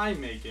way I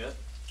make it,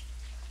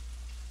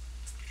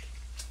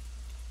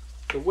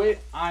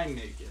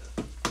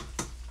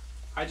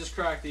 I just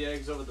crack the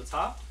eggs over the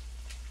top.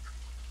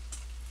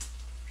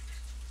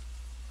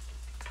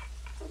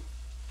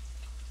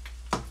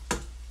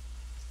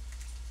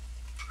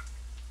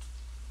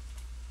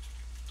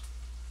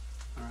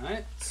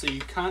 Alright, so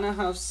you kind of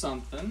have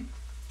something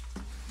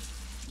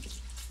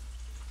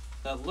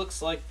that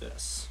looks like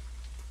this.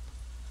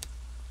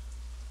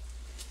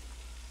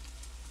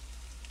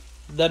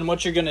 Then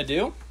what you're going to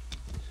do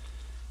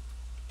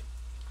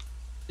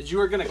is you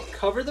are going to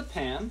cover the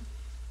pan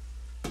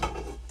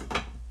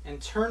and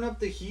turn up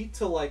the heat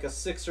to like a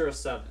 6 or a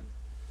 7.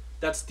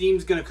 That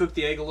steam's going to cook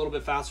the egg a little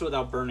bit faster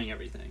without burning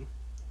everything.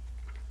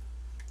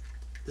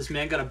 This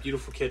man got a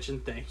beautiful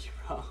kitchen. Thank you,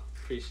 bro.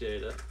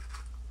 Appreciate it.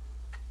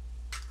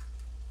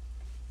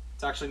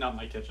 It's actually not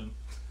my kitchen.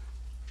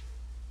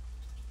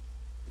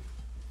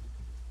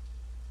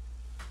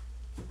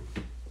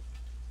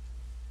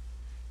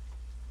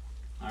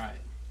 Alright.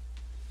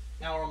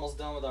 Now we're almost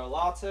done with our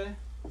latte.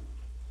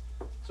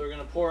 So we're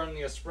going to pour in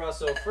the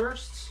espresso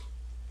first.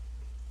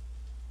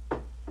 A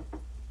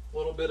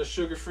little bit of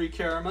sugar-free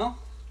caramel.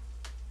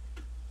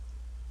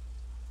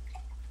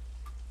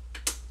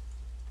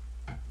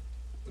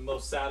 The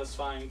most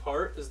satisfying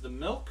part is the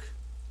milk.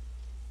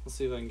 Let's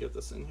see if I can get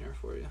this in here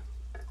for you.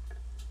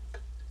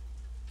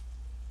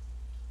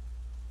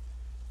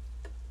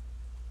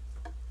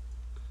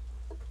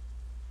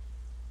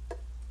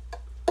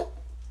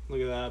 Look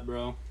at that,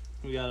 bro.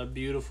 We got a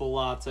beautiful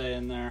latte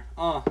in there.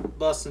 Oh,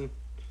 bussin'.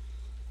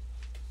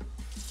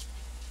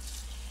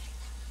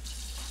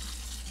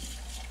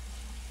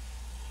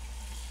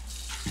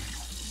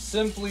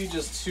 Simply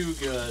just too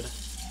good.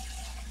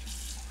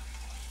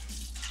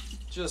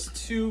 Just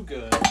too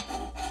good.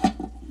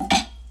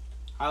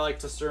 I like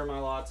to stir my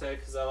latte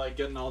because I like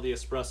getting all the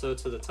espresso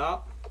to the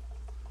top.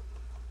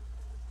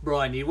 Bro,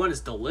 I need one.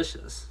 It's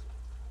delicious.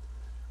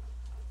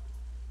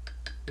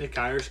 Nick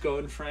Irish go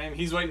in frame.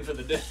 He's waiting for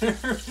the dinner.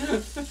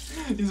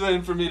 He's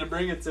waiting for me to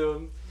bring it to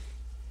him.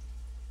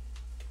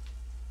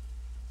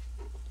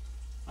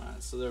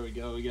 Alright, so there we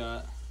go. We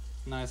got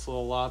a nice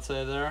little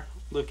latte there.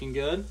 Looking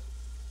good.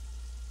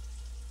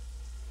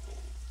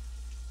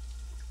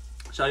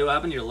 Show you what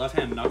happened to your left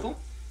hand knuckle?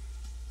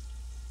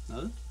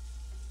 Nothing?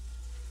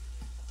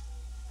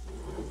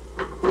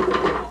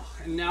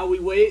 And now we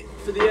wait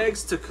for the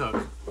eggs to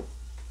cook.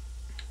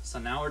 So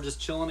now we're just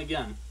chilling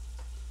again.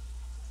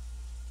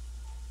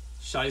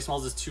 Shotty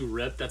Smalls is too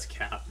ripped. That's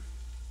cap.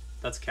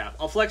 That's cap.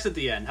 I'll flex at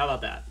the end. How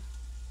about that?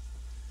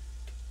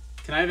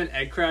 Can I have an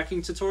egg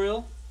cracking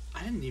tutorial?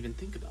 I didn't even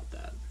think about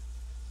that.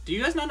 Do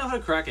you guys not know how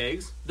to crack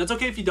eggs? That's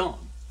okay if you don't.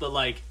 But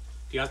like, do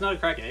you guys know how to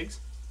crack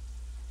eggs?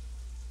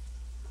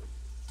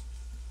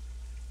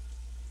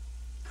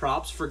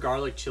 Props for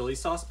garlic chili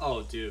sauce.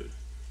 Oh, dude.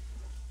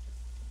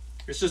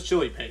 It's just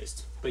chili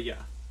paste. But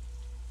yeah.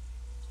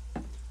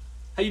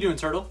 How you doing,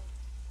 Turtle?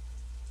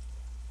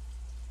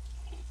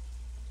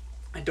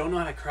 I don't know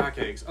how to crack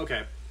eggs.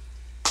 Okay.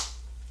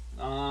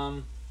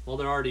 Well,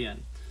 they're already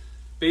in.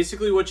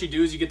 Basically, what you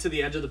do is you get to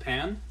the edge of the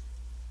pan.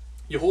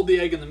 You hold the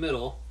egg in the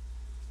middle.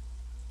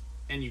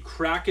 And you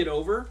crack it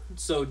over.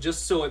 So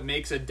just so it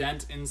makes a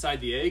dent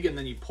inside the egg. And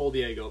then you pull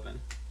the egg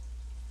open.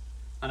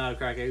 I know how to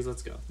crack eggs.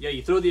 Let's go. Yeah,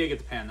 you throw the egg at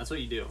the pan. That's what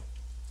you do.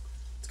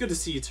 It's good to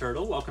see you,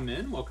 Turtle. Welcome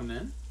in. Welcome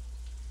in.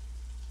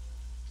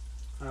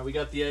 All right, we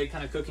got the egg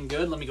kind of cooking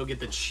good. Let me go get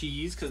the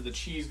cheese because the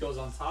cheese goes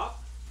on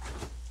top.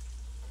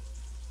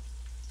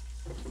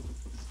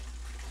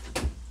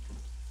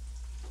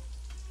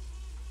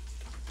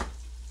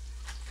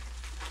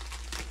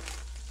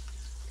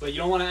 But you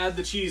don't want to add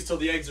the cheese till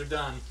the eggs are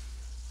done.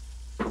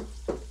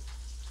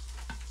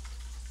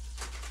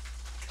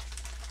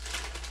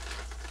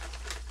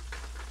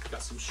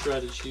 Got some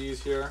shredded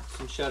cheese here,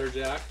 some cheddar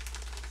jack.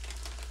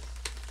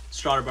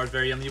 Straughter bar's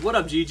very yummy. What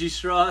up, Gigi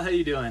Straw? How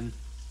you doing?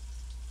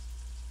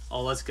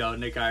 Oh, let's go.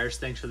 Nick Irish,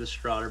 thanks for the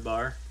Straughter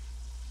bar.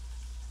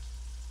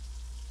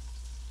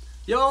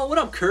 Yo, what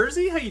up,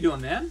 Kersey? How you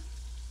doing, man?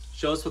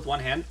 Show us with one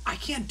hand. I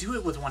can't do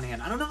it with one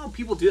hand. I don't know how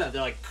people do that.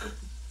 They're like,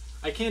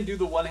 I can't do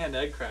the one-hand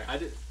egg crack.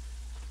 I'm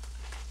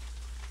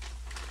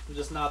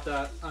just not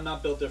that, I'm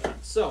not built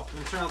different. So, I'm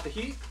gonna turn out the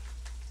heat.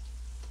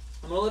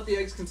 I'm gonna let the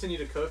eggs continue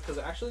to cook, because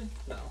actually,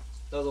 no,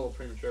 that was a little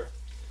premature.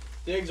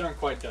 The eggs aren't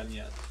quite done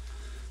yet.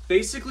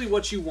 Basically,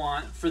 what you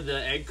want for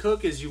the egg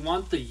cook is you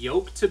want the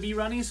yolk to be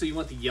runny, so you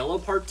want the yellow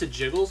part to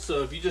jiggle.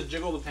 So if you just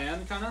jiggle the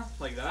pan, kind of,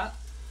 like that,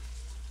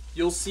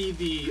 you'll see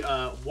the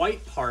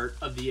white part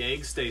of the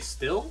egg stay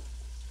still,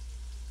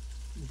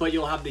 but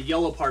you'll have the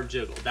yellow part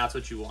jiggle. That's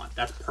what you want.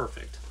 That's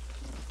perfect.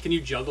 Can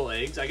you juggle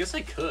eggs? I guess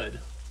I could.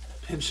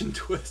 Pinch and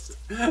twist.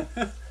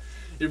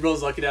 Your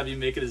bro's lucky to have you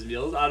making his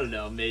meals. I don't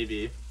know.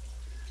 Maybe.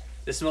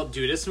 It smells,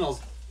 dude. It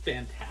smells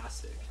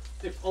fantastic.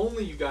 If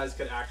only you guys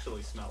could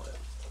actually smell it.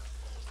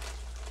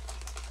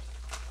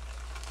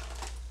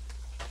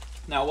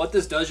 Now what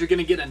this does, you're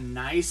gonna get a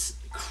nice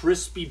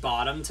crispy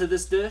bottom to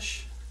this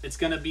dish. It's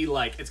gonna be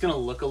like, it's gonna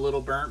look a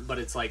little burnt, but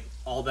it's like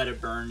all that it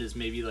burned is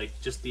maybe like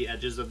just the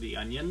edges of the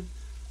onion.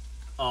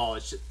 Oh,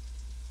 it's just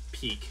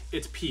peak.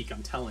 It's peak,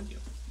 I'm telling you.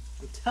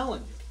 I'm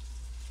telling you.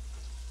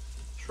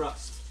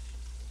 Trust.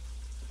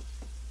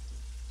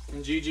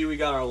 And Gigi, we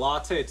got our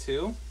latte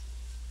too.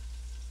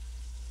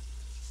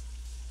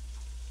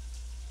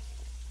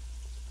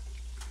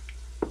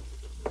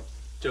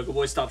 Joker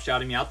Boy, stop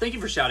shouting me out. Thank you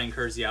for shouting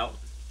Kersey out.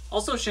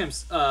 Also,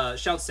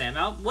 shout Sam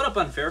out. What up,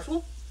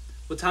 Unfairful?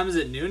 What time is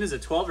it? Noon? Is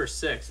it 12 or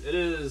 6? It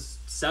is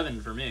 7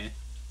 for me.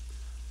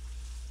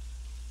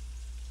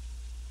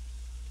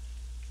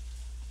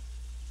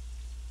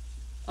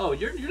 Oh,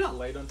 you're not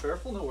late,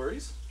 Unfairful. No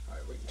worries. All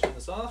right, we can turn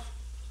this off.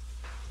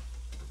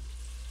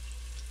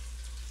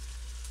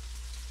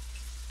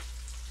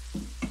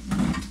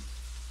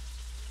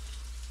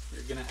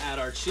 We're gonna add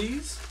our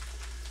cheese.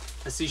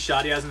 I see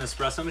Shadi has an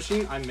espresso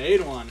machine. I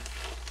made one.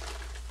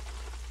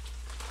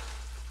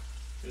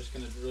 We're just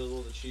gonna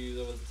drizzle the cheese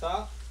over the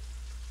top.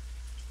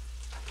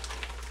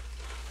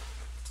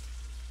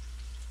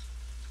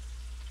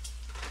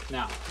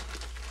 Now,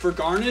 for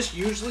garnish,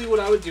 usually what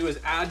I would do is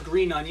add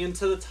green onion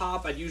to the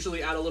top. I'd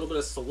usually add a little bit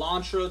of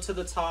cilantro to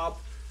the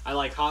top. I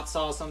like hot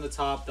sauce on the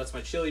top. That's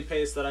my chili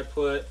paste that I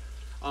put.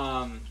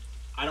 I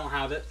don't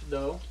have it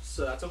though,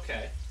 so that's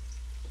okay.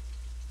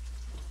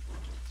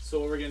 So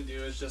what we're gonna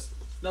do is just,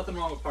 nothing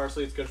wrong with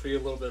parsley. It's good for you. A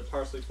little bit of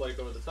parsley flake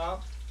over the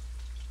top.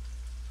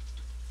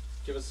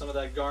 Give us some of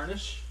that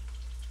garnish.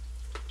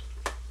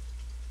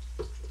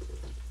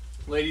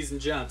 Ladies and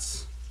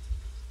gents,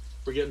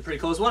 we're getting pretty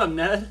close. What up,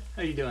 Ned?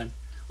 How you doing?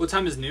 What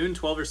time is noon?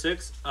 12 or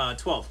 6?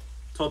 12.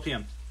 12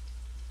 p.m.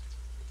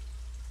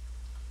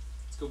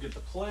 Let's go get the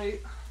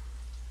plate.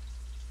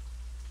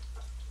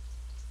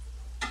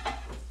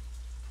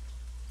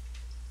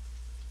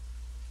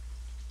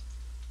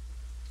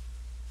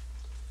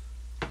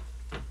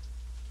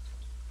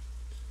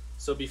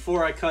 So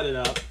before I cut it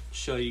up,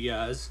 show you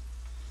guys.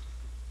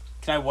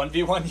 Can I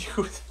 1v1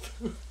 you with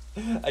food?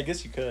 I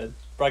guess you could.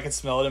 Bro, I can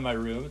smell it in my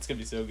room. It's gonna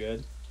be so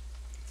good.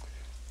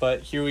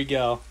 But here we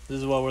go. This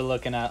is what we're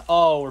looking at.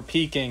 Oh, we're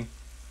peeking.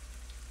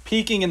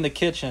 Peeking in the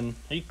kitchen.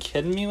 Are you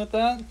kidding me with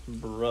that?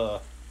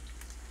 Bruh.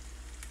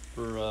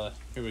 Bruh.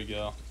 Here we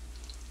go.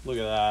 Look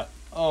at that.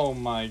 Oh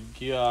my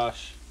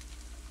gosh.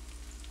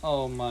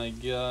 Oh my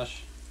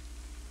gosh.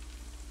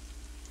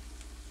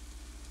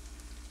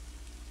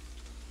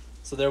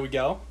 So there we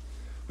go.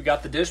 We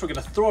got the dish. We're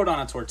gonna throw it on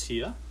a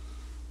tortilla.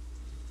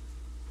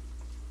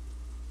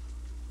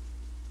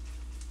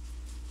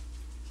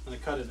 I'm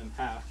gonna cut it in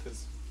half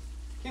because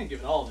you can't give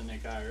it all to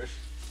Nick Irish.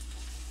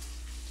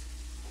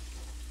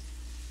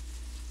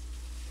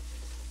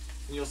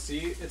 And you'll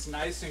see it's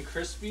nice and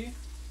crispy.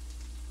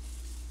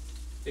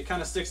 It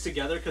kind of sticks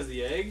together because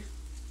the egg.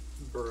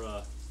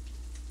 Bruh.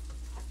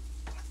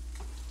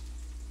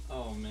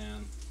 Oh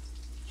man.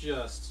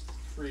 Just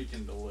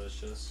freaking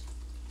delicious.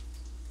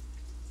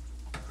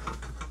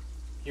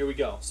 Here we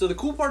go. So the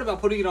cool part about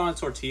putting it on a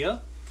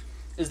tortilla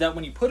is that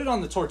when you put it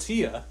on the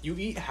tortilla, you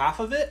eat half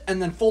of it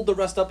and then fold the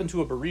rest up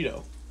into a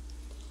burrito.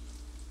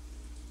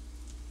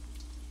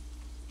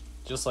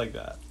 Just like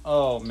that.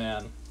 Oh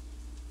man.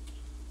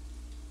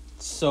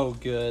 So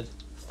good.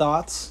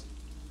 Thoughts?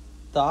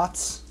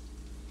 Thoughts?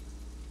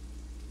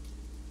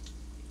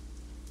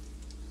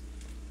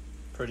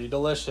 Pretty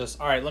delicious.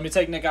 All right, let me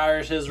take Nick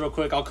Irish his real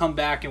quick. I'll come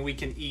back and we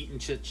can eat and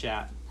chit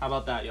chat. How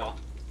about that, y'all?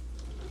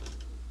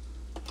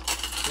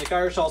 Nick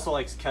Irish also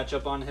likes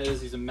ketchup on his.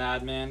 He's a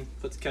madman.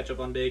 Puts ketchup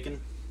on bacon.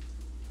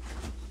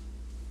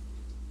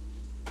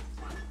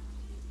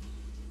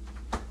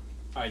 All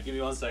right, give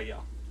me 1 sec,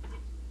 y'all.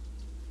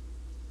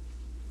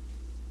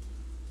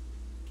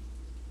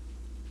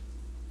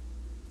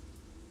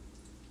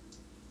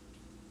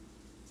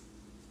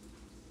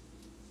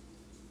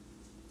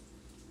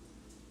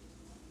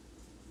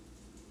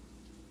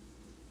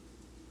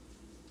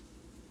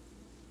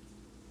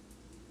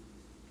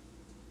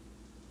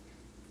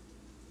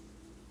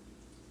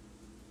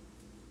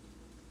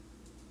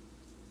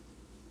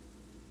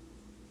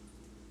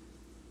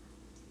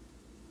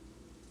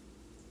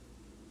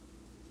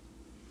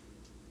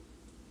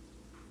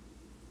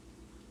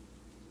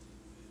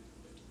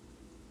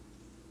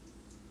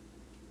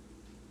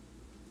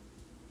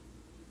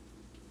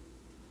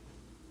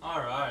 All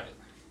right.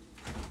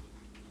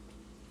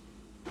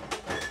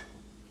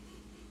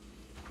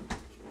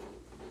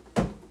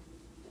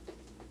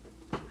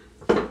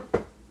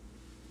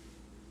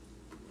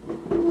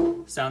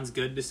 Sounds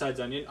good besides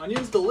onion.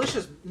 Onion's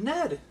delicious.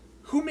 Ned,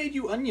 who made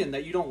you onion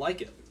that you don't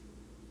like it?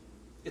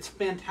 It's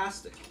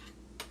fantastic.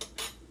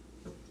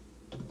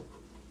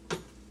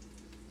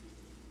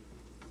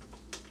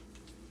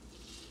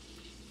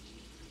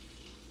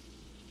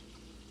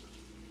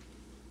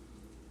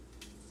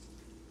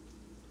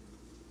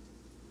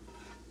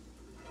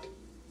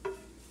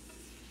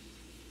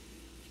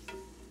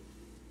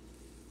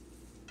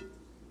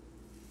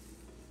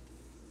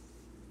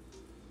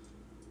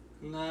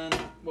 And then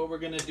what we're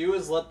gonna do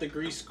is let the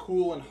grease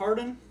cool and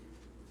harden.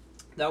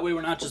 That way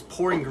we're not just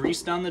pouring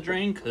grease down the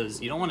drain,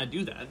 because you don't want to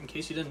do that. In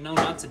case you didn't know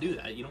not to do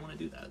that, you don't want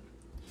to do that.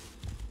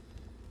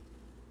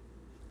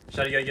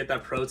 Shawty, you gotta get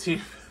that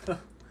protein.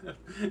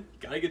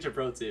 Gotta get your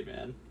protein,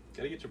 man.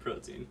 Gotta get your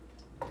protein.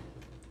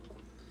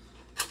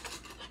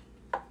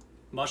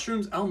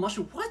 Mushrooms? L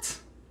mushroom? What?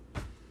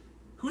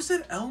 Who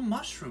said L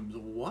mushrooms?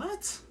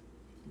 What?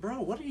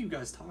 Bro, what are you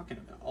guys talking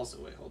about?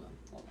 Also, wait, hold on.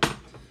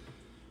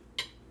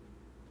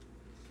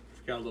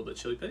 Got a little bit of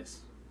chili paste.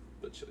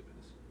 A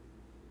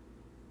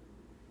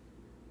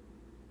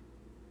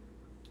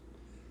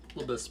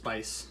little bit of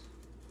spice.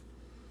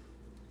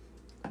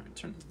 Let me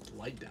turn the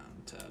light down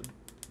a tad.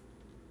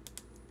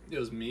 It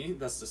was me?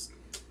 That's just...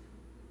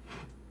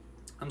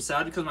 I'm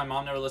sad because my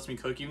mom never lets me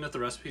cook, even if the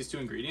recipe's 2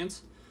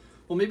 ingredients.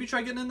 Well, maybe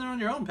try getting in there on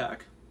your own,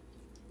 Pack.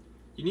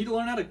 You need to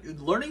learn how to...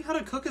 Learning how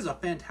to cook is a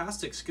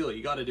fantastic skill.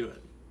 You gotta do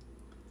it.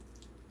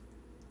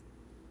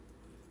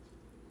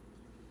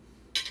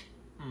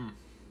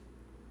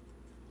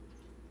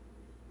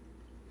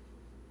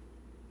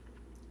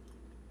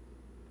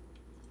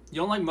 You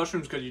don't like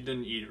mushrooms because you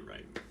didn't eat it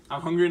right. I'm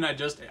hungry and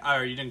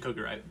or you didn't cook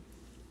it right.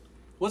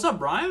 What's up,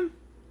 Brian?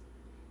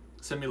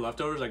 Send me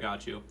leftovers, I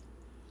got you.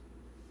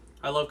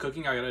 I love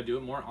cooking, I gotta do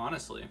it more,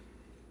 honestly.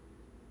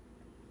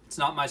 It's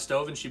not my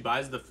stove and she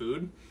buys the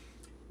food.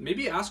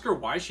 Maybe ask her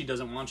why she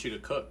doesn't want you to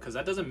cook, because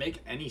that doesn't make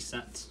any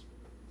sense.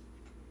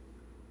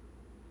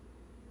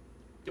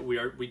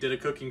 We did a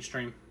cooking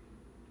stream.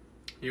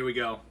 Here we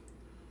go.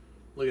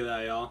 Look at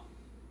that, y'all.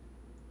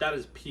 That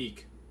is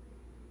peak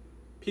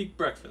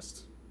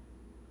breakfast.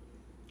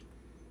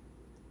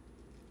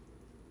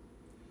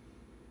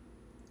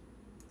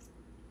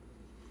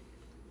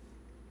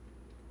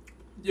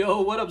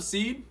 Yo, what up,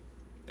 Seed?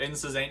 Aiden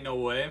says ain't no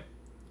way.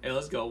 Hey,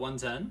 let's go,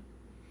 110.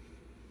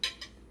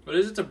 What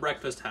is it? It's a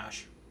breakfast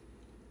hash.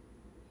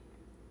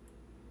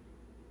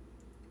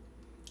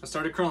 I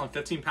started curling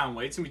 15-pound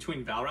weights in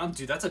between Val rounds.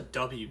 Dude, that's a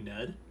W,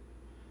 Ned.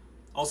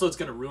 Also, it's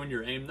gonna ruin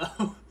your aim,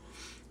 though.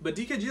 But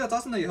DKG, that's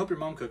awesome that you help your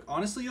mom cook.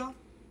 Honestly, y'all,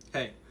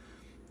 hey,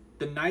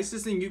 the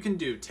nicest thing you can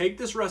do, take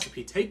this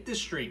recipe, take this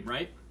stream,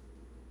 right?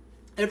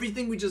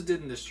 Everything we just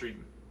did in this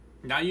stream.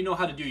 Now you know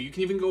how to do it. You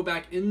can even go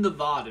back in the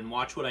VOD and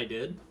watch what I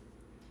did.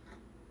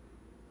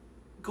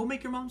 Go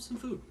make your mom some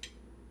food.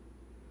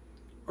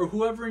 Or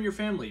whoever in your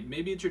family.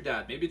 Maybe it's your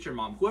dad, maybe it's your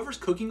mom. Whoever's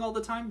cooking all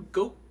the time,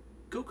 go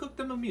cook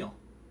them a meal.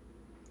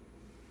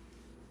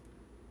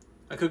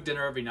 I cook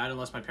dinner every night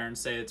unless my parents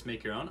say it's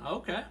make your own.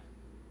 Okay.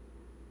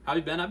 How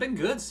you been? I've been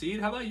good, Seed.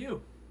 How about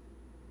you?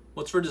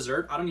 What's for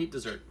dessert? I don't eat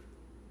dessert.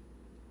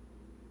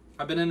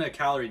 I've been in a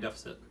calorie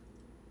deficit.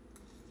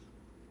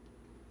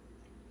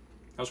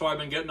 That's why I've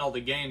been getting all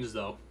the gains,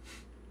 though.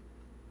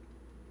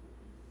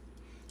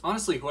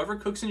 Honestly, whoever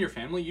cooks in your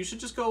family, you should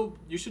just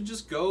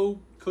go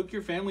cook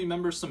your family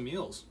members some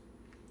meals.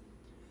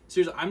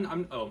 Seriously,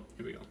 oh,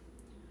 here we go.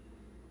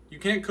 You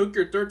can't cook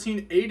your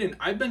 13. Aiden,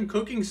 I've been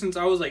cooking since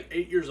I was like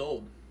 8 years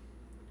old.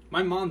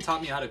 My mom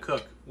taught me how to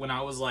cook when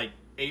I was like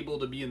able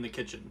to be in the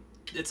kitchen.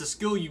 It's a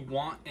skill you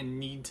want and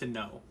need to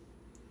know.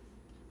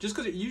 Just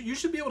because you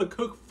should be able to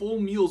cook full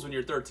meals when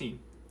you're 13.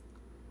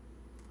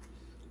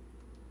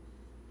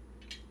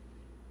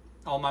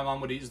 All my mom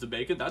would eat is the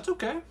bacon. That's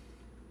okay.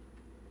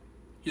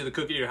 You're the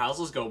cook at your house.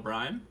 Let's go,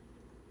 Brian.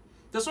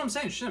 That's what I'm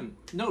saying, Shim.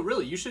 No,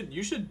 really, you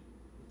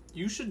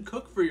should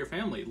cook for your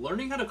family.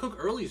 Learning how to cook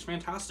early is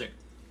fantastic.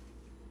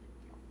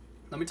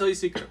 Let me tell you a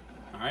secret,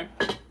 all right?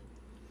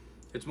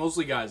 It's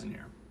mostly guys in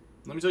here.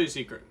 Let me tell you a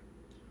secret.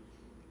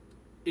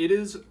 It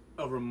is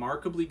a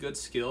remarkably good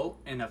skill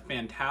and a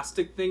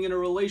fantastic thing in a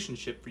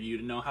relationship for you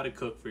to know how to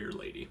cook for your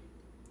lady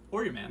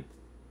or your man.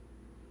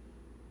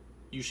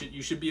 You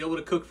should be able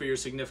to cook for your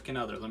significant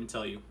other, let me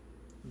tell you.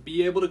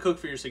 Be able to cook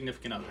for your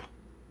significant other.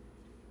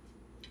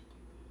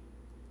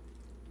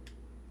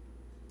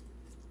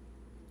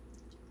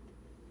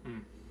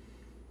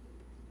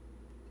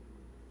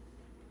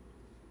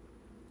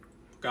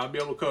 Gotta be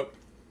able to cook.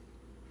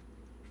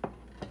 Do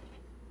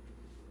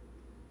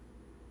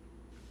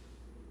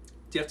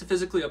you have to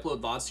physically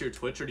upload VODs to your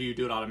Twitch, or do you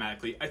do it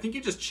automatically? I think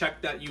you just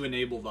check that you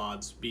enable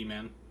VODs,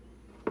 B-man.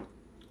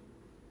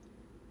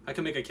 I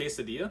can make a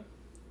quesadilla.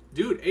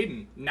 Dude,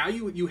 Aiden, now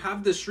you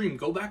have this stream.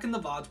 Go back in the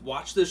VODs,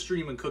 watch this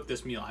stream, and cook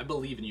this meal. I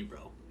believe in you,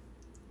 bro.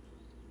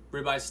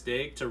 Ribeye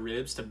steak to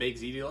ribs to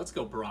baked ziti. Let's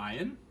go,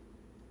 Brian.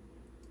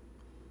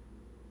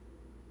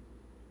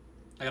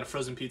 I got a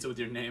frozen pizza with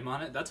your name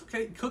on it. That's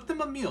okay. Cook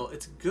them a meal.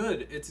 It's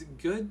good. It's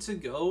good to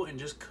go and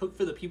just cook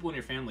for the people in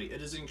your family.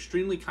 It is an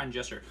extremely kind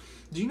gesture.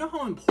 Do you know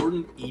how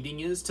important eating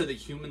is to the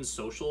human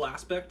social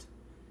aspect?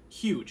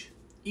 Huge.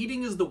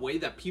 Eating is the way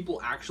that people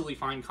actually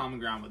find common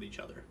ground with each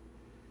other.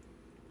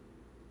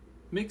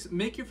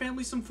 Make your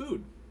family some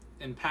food.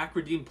 And Pack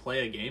Redeem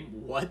play a game?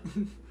 What?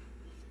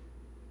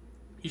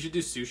 You should do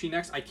sushi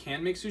next. I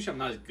can make sushi. I'm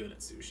not as good at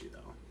sushi,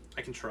 though.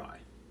 I can try.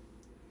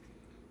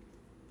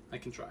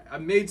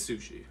 I've made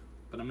sushi,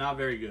 but I'm not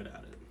very good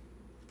at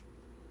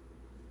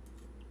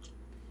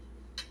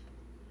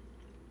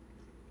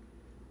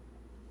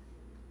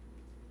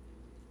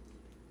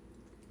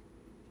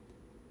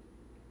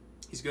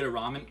it. He's good at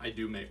ramen. I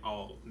do make,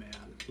 oh man,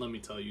 let me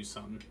tell you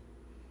something.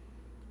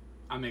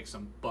 I make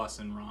some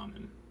bussin'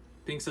 ramen.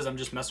 Pink says I'm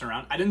just messing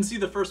around. I didn't see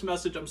the first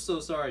message. I'm so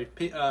sorry.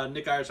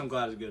 Nick Irish, I'm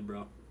glad it's good,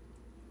 bro.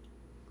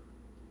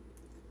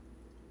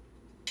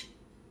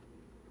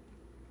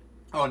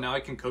 Oh, now I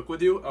can cook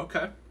with you?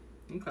 Okay.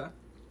 Okay.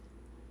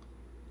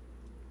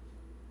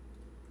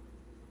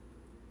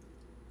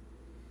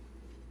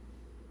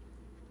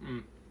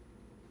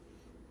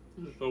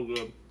 This is so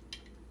good.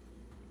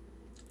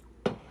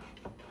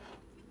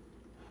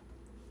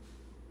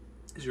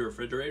 Is your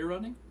refrigerator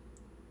running?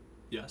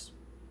 Yes.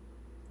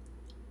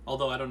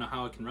 Although I don't know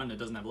how it can run. It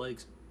doesn't have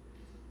legs.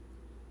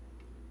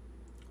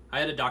 I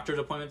had a doctor's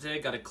appointment today.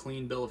 Got a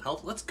clean bill of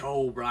health. Let's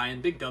go, Brian.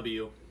 Big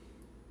W.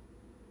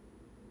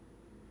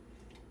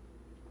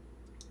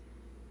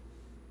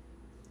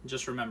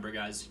 Just remember,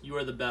 guys, you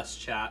are the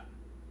best, chat.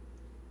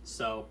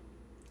 So,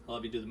 I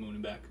love you to the moon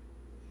and back.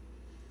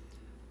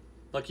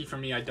 Lucky for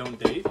me, I don't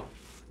date.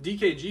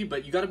 DKG,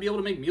 but you got to be able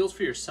to make meals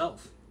for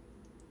yourself.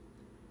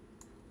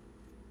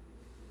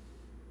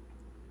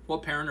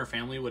 What parent or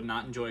family would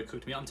not enjoy a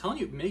cooked meal? I'm telling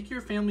you, make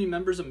your family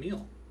members a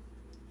meal.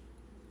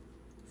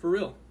 For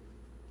real.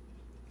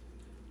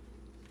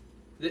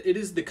 It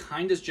is the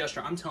kindest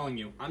gesture. I'm telling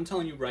you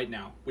right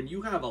now. When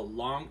you have a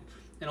long,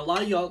 and a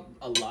lot of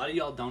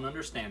y'all don't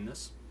understand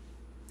this,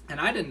 and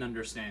I didn't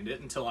understand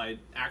it until I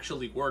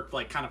actually worked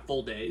like kind of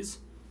full days.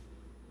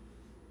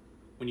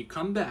 When you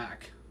come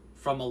back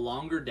from a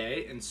longer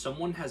day and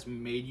someone has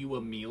made you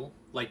a meal,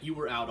 like you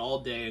were out all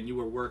day and you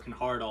were working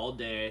hard all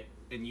day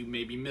and you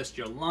maybe missed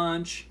your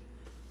lunch,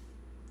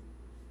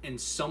 and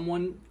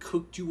someone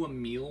cooked you a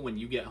meal when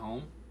you get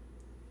home,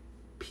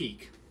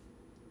 peak.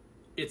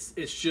 It's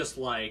just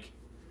like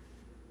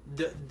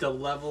the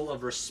level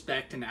of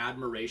respect and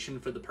admiration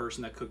for the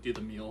person that cooked you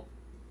the meal.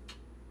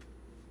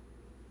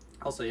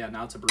 I'll say, yeah,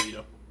 now it's a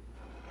burrito.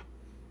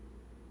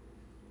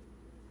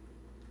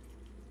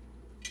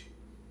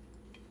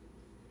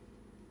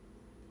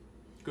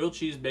 Grilled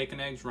cheese, bacon,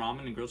 eggs,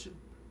 ramen, and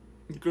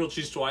grilled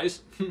cheese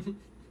twice.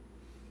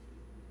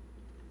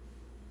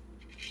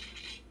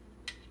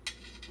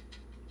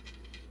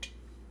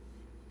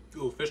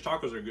 Ooh, fish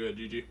tacos are good,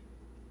 GG.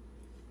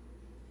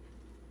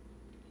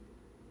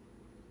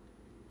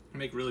 I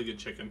make really good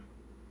chicken.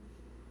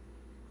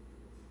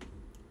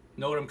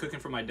 Know what I'm cooking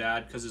for my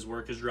dad because his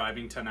work is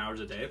driving 10 hours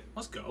a day.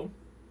 Let's go.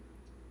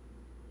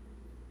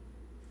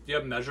 Do you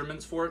have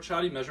measurements for it,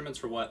 Shotty? Measurements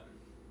for what?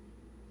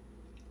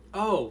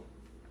 Oh,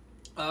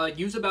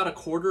 use about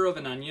 1/4 of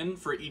an onion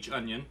for each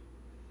onion.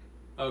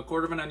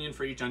 1/4 of an onion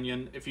for each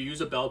onion. If you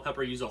use a bell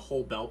pepper, use a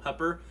whole bell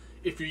pepper.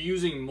 If you're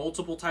using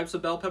multiple types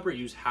of bell pepper,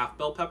 use half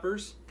bell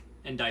peppers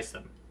and dice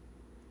them.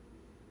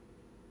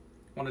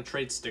 Want to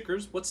trade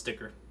stickers? What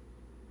sticker?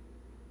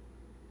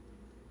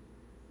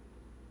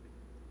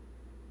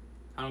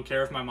 I don't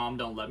care if my mom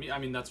don't let me. I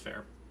mean, that's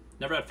fair.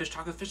 Never had fish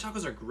tacos. Fish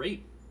tacos are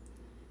great.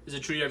 Is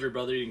it true you have your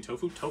brother eating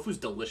tofu? Tofu's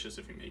delicious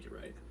if you make it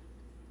right.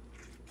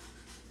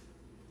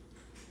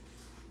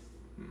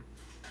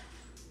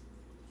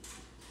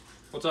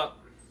 What's up?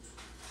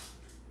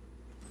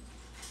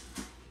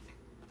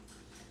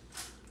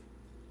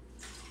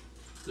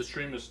 The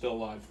stream is still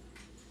live.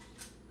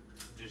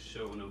 Just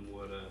showing them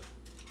what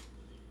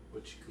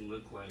you can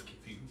look like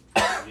if you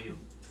meal.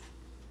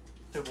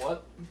 Hey,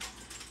 what?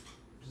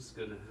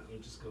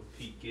 I'm just gonna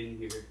peek in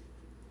here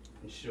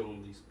and show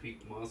them these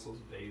peak muscles,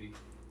 baby.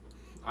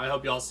 I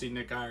hope y'all see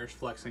Nick Irish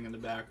flexing in the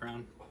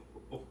background.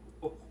 Oh.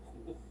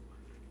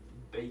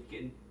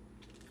 Bacon,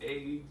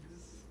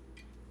 eggs.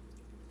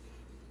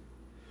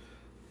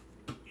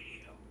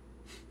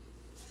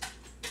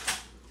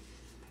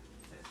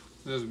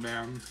 This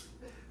man.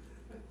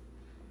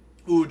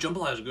 Ooh,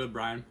 jambalaya is good,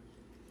 Brian.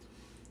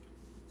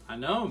 I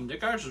know,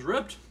 Nick Irish is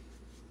ripped.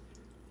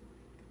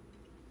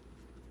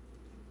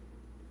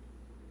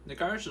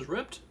 Nick Irish is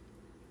ripped.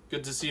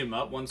 Good to see him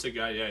up once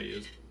again. Yeah, he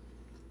is.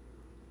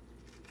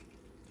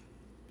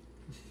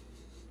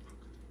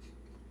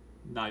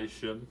 Nice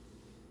shim.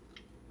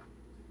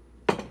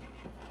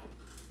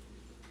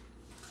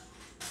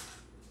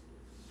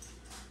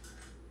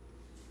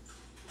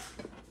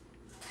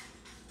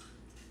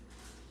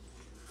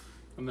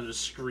 I'm gonna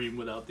scream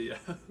without the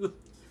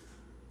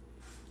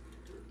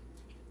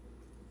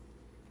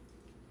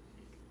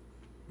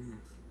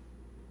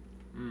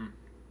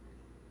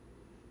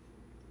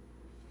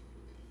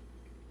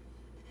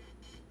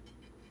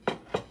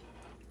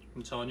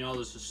I'm telling y'all,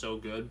 this is so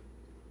good,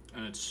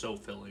 and it's so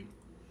filling.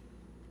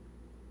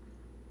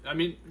 I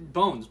mean,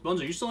 Bones,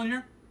 are you still in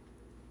here?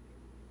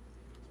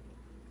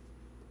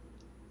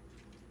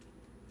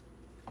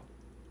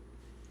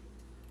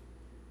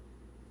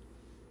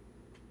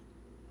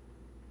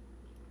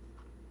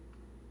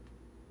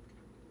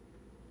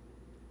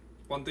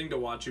 One thing to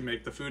watch you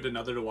make the food,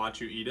 another to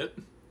watch you eat it.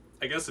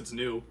 I guess it's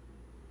new.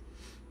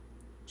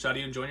 Shadi,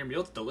 you enjoying your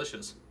meal? It's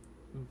delicious.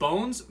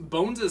 Bones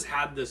has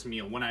had this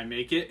meal when I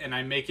make it, and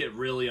I make it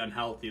really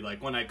unhealthy.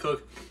 Like when I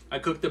cook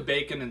the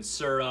bacon and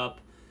syrup,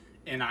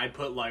 and I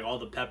put like all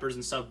the peppers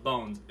and stuff.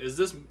 Bones, is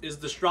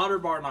the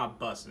Strauder bar not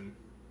bussin'?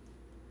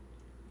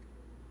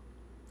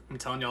 I'm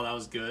telling y'all that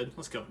was good.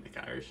 Let's go, Nick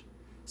Irish.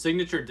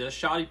 Signature dish,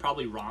 Shoddy,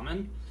 probably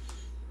ramen.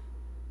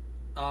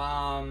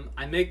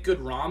 I make good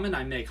ramen.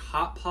 I make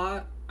hot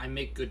pot. I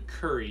make good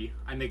curry.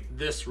 I make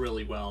this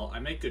really well. I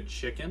make good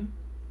chicken.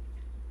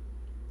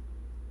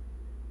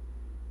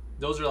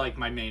 Those are like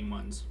my main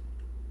ones.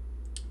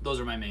 Those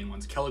are my main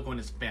ones. Kelaguen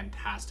is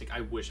fantastic. I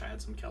wish I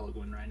had some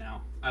Kelaguen right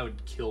now. I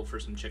would kill for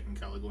some chicken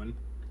Kelaguen.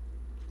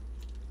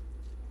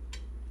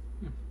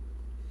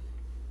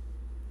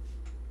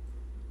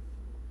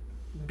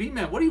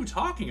 B-Man, what are you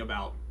talking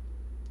about?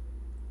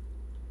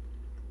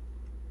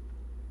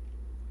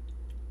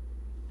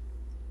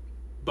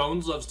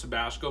 Bones loves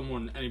Tabasco more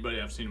than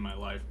anybody I've seen in my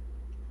life.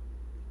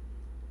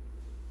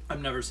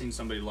 I've never seen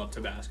somebody love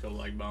Tabasco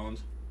like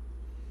Bones.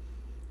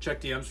 Check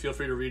DMs, feel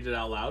free to read it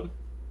out loud.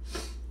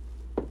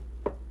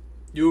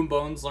 You and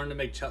Bones learn to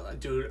make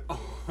dude.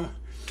 Oh.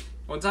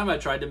 One time I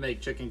tried to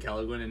make chicken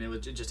Kelaguen and it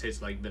just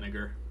tasted like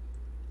vinegar.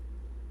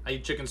 I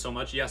eat chicken so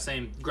much. Yeah,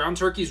 same. Ground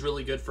turkey is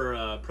really good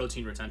for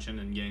protein retention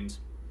and gains.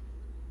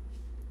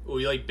 Oh,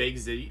 you like Baked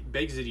Ziti?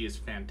 Baked Ziti is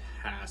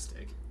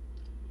fantastic.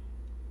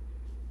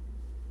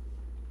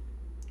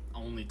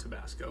 Only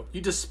Tabasco.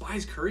 You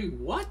despise curry?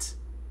 What?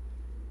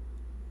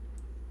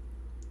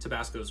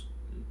 Tabasco's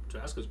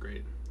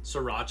great.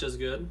 Sriracha's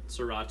good.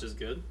 Sriracha's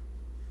good.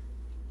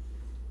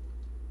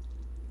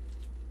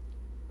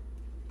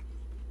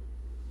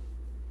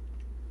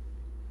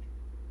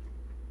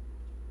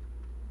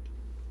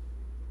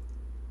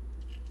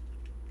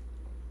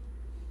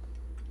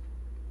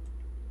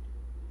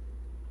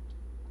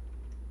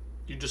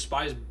 You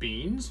despise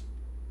beans?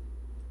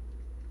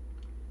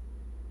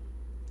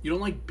 You don't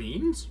like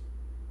beans?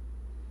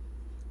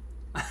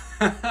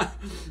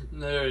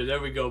 There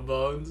we go,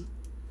 Bones.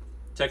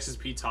 Texas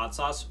Pete's hot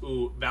sauce.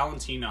 Ooh,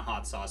 Valentina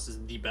hot sauce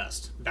is the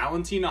best.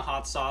 Valentina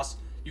hot sauce,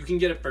 you can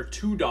get it for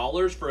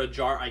 $2 for a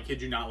jar. I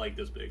kid you not, like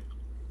this big.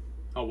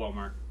 Oh,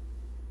 Walmart.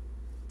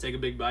 Take a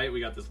big bite.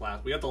 We got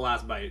the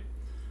last bite.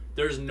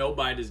 There's no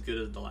bite as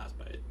good as the last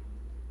bite.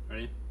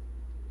 Ready?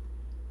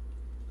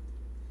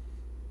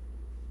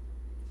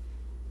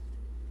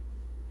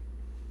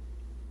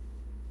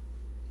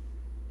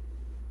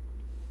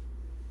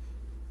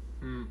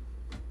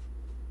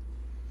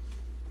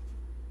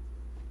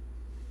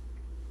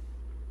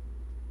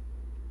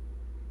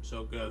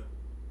 So good.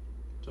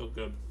 So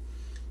good.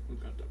 We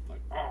got that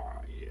like,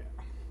 oh yeah.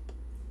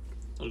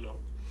 Let's go.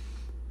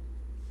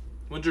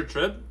 Winter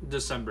trip?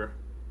 December.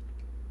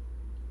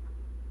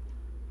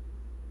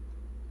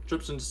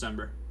 Trips in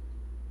December.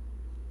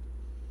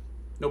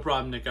 No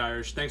problem, Nick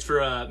Irish. Thanks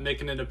for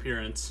making an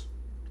appearance.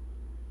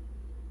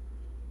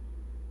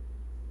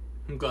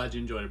 I'm glad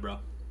you enjoyed it, bro.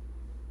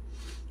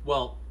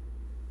 Well,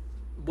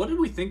 what did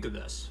we think of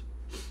this?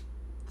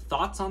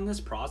 Thoughts on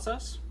this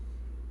process?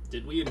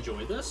 Did we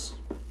enjoy this?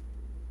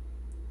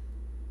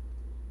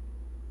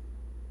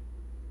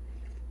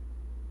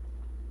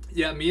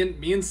 Yeah, me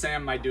and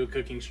Sam might do a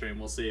cooking stream.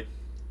 We'll see.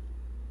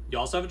 You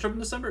also have a trip in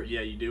December?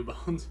 Yeah, you do,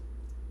 Bones.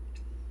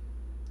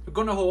 I'm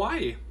going to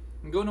Hawaii.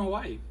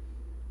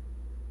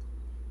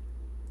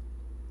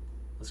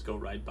 Let's go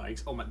ride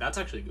bikes. Oh my, that's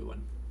actually a good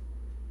one.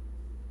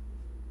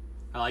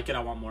 I like it. I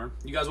want more.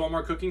 You guys want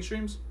more cooking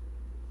streams?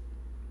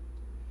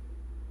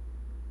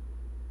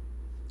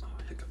 Oh,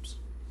 hiccups.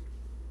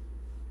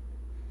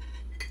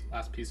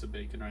 Last piece of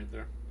bacon right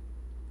there.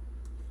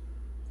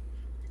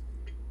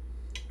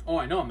 Oh,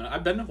 I know.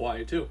 I've been to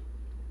Hawaii too.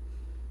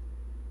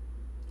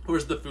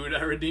 Where's the food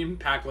I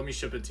redeemed? Pack, let me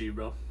ship it to you,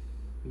 bro.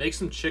 Make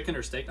some chicken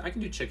or steak. I can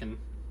do chicken.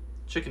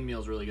 Chicken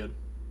meal's really good.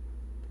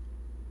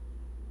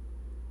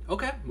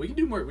 Okay, we can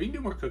do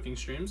more cooking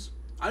streams.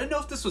 I didn't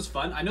know if this was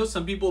fun. I know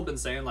some people have been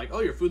saying like,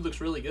 "Oh, your food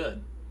looks really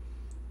good,"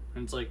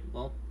 and it's like,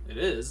 well, it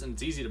is, and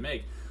it's easy to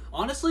make.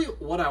 Honestly,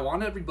 what I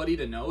want everybody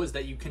to know is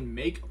that you can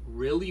make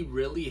really,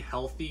 really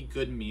healthy,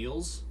 good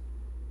meals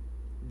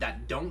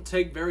that don't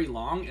take very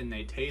long and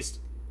they taste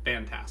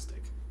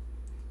fantastic.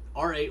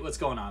 R8, what's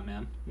going on,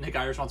 man? Nick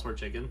Irish wants more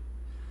chicken.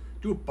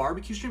 Do a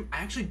barbecue stream? I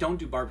actually don't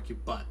do barbecue,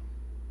 but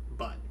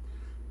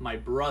my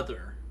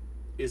brother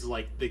is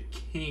like the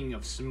king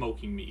of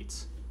smoking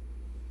meats.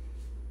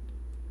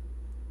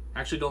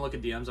 Actually, don't look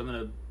at DMs. I'm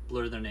gonna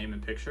blur their name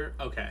and picture.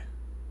 Okay,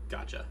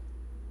 gotcha.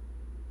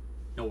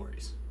 No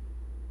worries.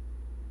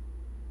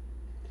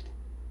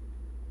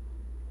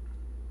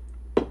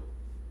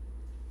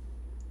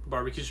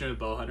 Barbecue stream with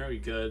Bowhunter, we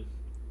good.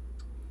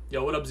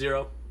 Yo, what up,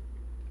 Zero?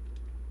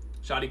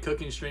 Shoddy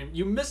cooking stream.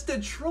 You missed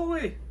it,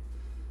 Troy.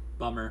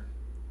 Bummer.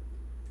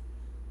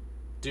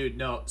 Dude,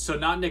 no. So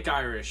not Nick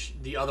Irish.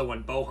 The other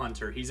one,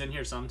 Bowhunter. He's in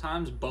here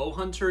sometimes.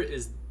 Bowhunter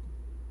is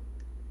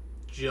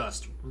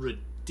just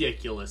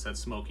ridiculous at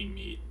smoking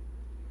meat.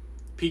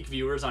 Peak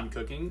viewers on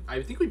cooking.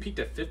 I think we peaked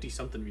at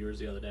 50-something viewers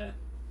the other day.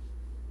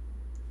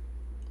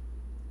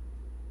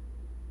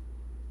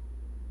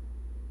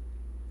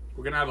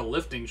 We're gonna have a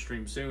lifting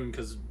stream soon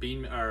because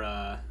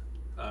Gut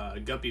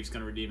Beef's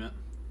gonna redeem it.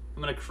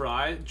 I'm gonna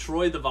cry.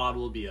 Troy the VOD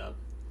will be up.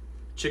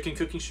 Chicken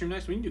cooking stream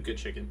next. We can do good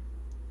chicken.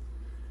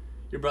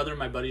 Your brother and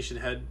my buddy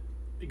should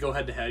go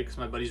head to head because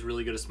my buddy's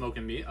really good at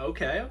smoking meat.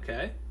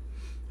 Okay.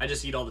 I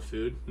just eat all the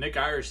food. Nick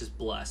Irish is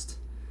blessed.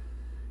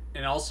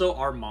 And also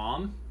our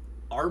mom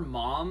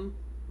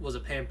was a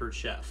pampered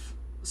chef.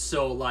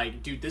 So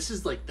like, dude, this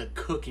is like the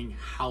cooking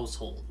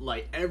household.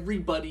 Like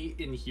everybody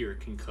in here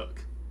can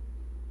cook.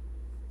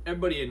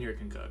 Everybody in here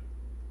can cook.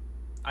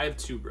 I have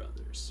 2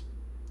 brothers.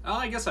 Oh,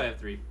 I guess I have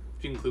 3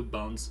 if you include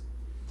Bones.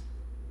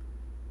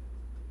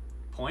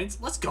 Points.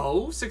 Let's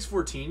go.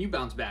 6-14. You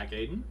bounce back,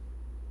 Aiden.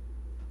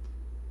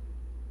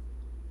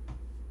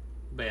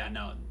 But yeah,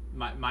 no.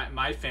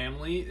 My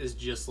family is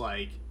just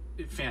like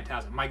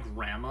fantastic. My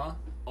grandma,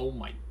 oh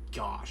my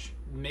gosh,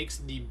 makes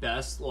the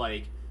best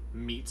like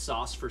meat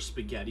sauce for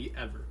spaghetti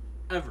ever.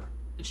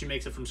 And she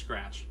makes it from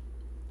scratch.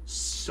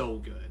 So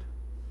good.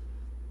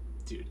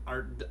 Dude,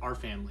 our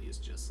family is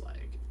just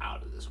like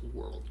out of this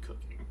world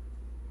cooking.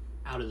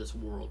 Out of this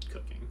world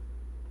cooking.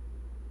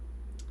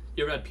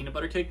 You ever had peanut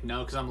butter cake?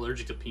 No, because I'm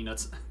allergic to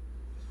peanuts.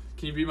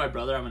 Can you be my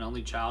brother? I'm an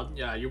only child.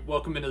 Yeah, you're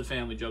welcome into the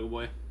family, Juggle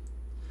Boy.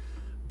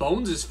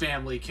 Bones'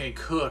 family can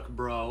cook,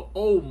 bro.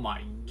 Oh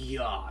my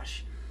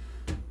gosh.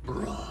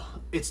 Bro,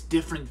 it's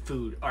different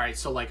food. Alright,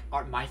 so like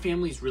my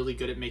family's really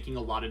good at making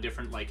a lot of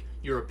different like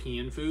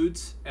European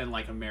foods and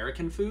like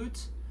American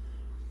foods.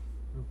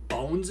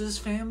 Bones'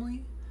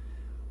 family?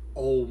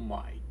 Oh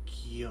my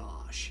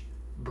gosh.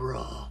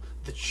 Bro,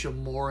 the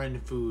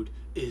Chamorro food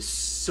is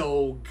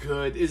so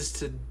good. It is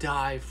to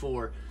die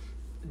for.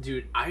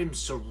 Dude, I am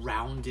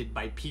surrounded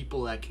by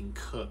people that can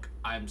cook.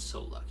 I'm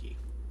so lucky.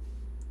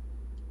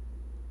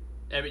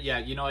 Yeah,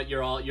 you know what?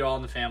 You're all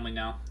in the family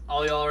now.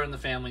 All y'all are in the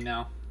family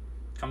now.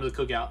 Come to the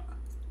cookout.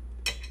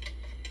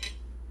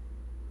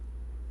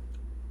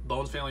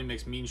 Bones family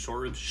makes mean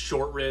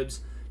short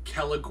ribs,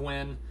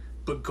 Kelligwin,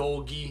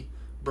 bulgogi,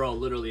 bro,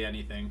 literally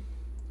anything.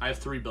 I have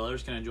 3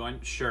 brothers. Can I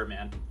join? Sure,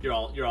 man. You're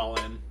all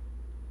in.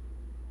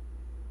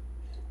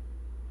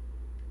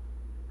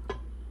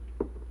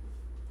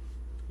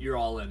 You're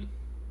all in.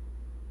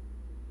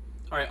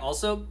 All right.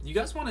 Also, you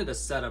guys wanted a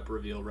setup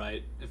reveal,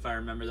 right? If I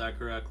remember that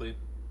correctly.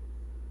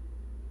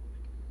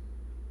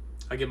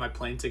 I get my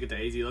plane ticket to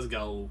AZ. Let's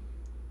go.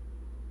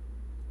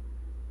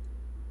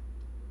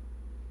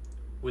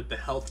 With the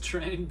health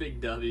train, big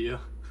W.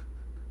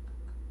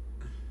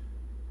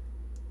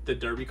 The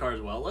derby car as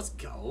well. Let's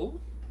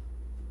go.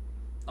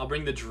 I'll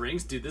bring the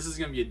drinks. Dude, this is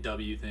going to be a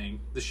W thing.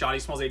 The Shoddy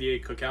Smalls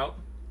 88 cookout.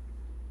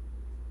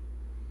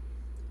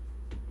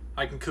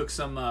 I can cook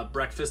some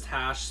breakfast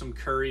hash, some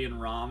curry and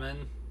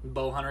ramen.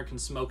 Bow Hunter can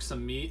smoke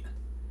some meat.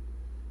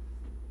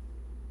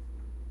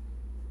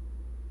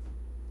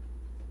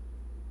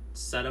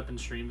 Setup and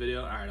stream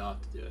video. Alright, I'll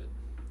have to do it.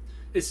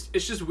 It's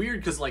just weird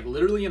because like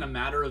literally in a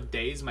matter of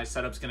days my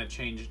setup's going to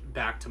change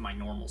back to my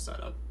normal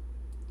setup.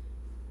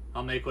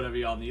 I'll make whatever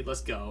y'all need.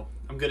 Let's go.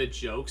 I'm good at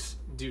jokes.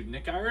 Dude,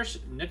 Nick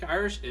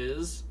Irish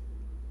is...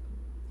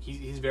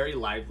 He's very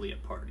lively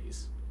at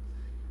parties.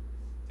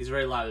 He's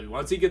very lively.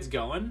 Once he gets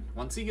going,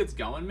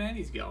 man,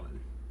 he's going.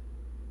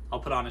 I'll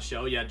put on a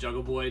show. Yeah,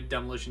 Juggle Boy,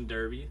 Demolition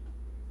Derby.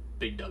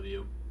 Big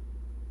W.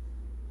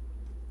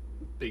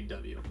 Big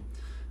W.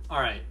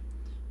 Alright.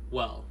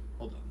 Well,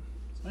 hold on.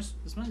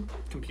 Is my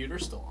computer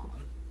still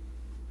on?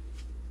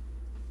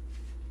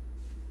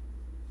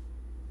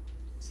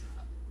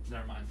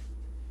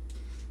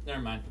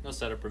 Never mind. No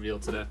setup reveal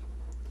today.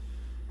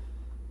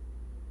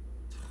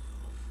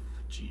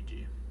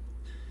 GG.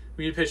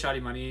 We need to pay Shoddy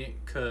money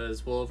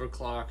because we'll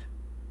overclock.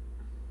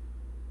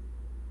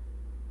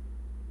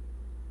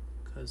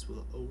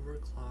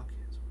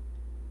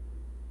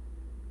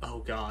 Oh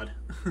God.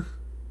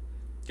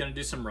 Gonna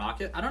do some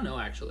Rocket? I don't know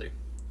actually.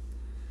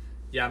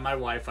 Yeah, my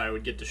Wi-Fi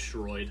would get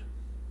destroyed.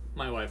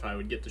 I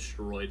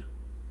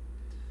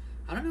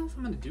don't know if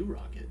I'm gonna do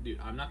Rocket, dude.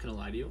 I'm not gonna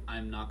lie to you.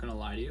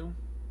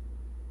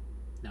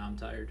 Now I'm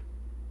tired.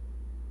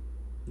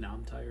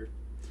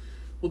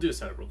 We'll do a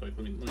setup real quick.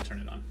 Let me turn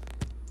it on.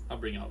 I'll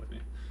bring y'all with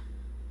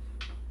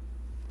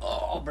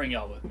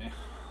me.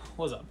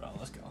 What's up, bro?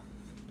 Let's go.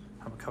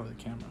 I'm gonna cover the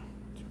camera.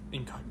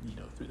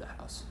 Incognito through the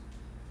house.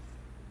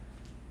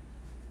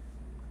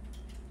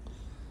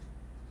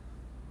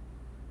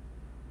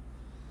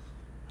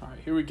 Alright,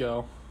 here we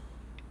go.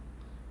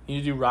 You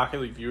need to do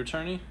Rocket League viewer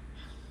tourney?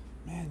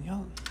 Man,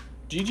 y'all.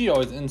 GG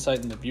always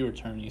insight in the viewer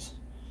tourneys.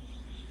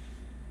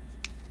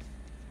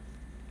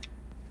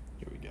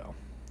 Here we go.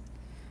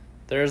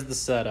 There's the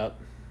setup.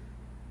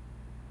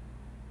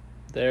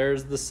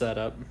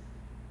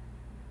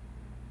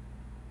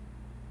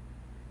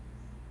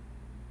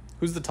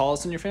 Who's the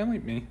tallest in your family?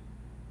 Me.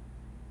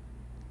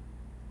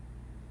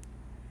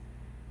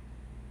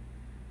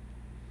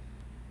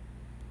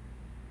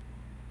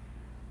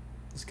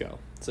 Let's go.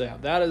 So yeah,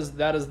 that is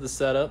the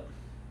setup.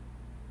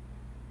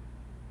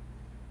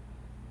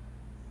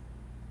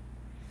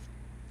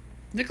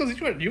 Nicholas,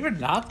 you are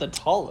not the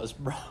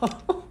tallest, bro.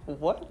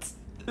 What?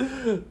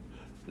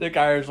 Nick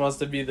Irish wants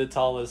to be the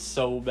tallest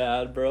so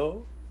bad,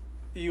 bro.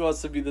 He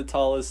wants to be the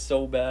tallest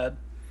so bad.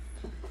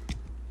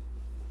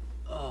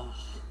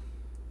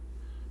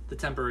 The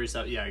temporary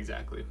stuff. Yeah,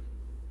 exactly.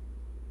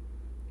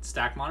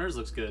 Stack monitors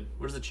looks good.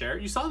 Where's the chair?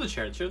 You saw the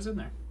chair. The chair was in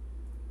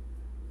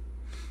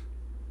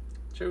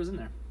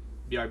there.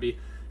 BRB.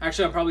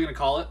 Actually, I'm probably going to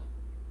call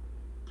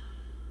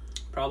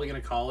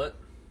it.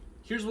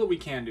 Here's what we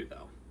can do,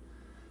 though.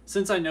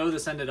 Since I know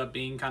this ended up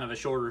being kind of a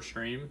shorter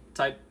stream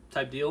type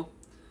deal.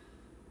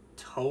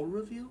 Toe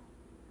review?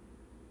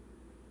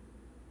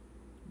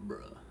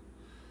 Bruh.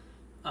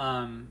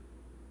 No.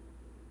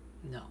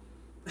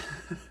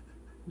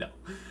 No.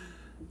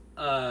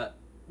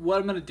 What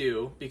I'm going to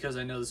do, because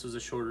I know this was a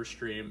shorter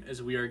stream,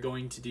 is we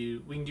can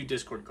do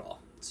Discord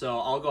call. So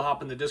I'll go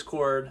hop in the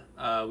Discord.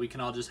 We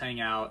can all just hang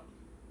out,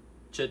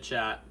 chit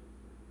chat,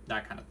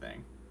 that kind of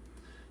thing.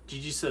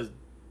 Gigi says,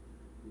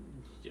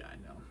 yeah, I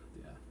know.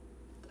 Yeah.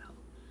 What the hell?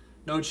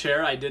 No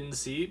chair I didn't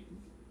see.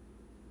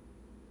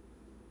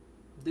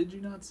 Did you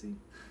not see?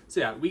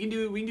 So yeah, we can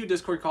do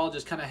Discord call,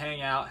 just kind of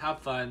hang out, have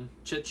fun,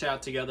 chit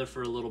chat together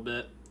for a little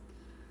bit.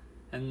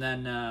 And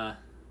then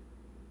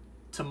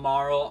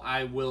tomorrow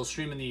I will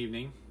stream in the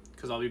evening,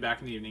 because I'll be back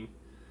in the evening.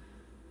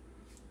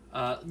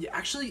 Yeah,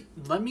 actually,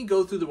 let me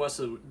go through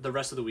the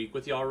rest of the week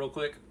with y'all real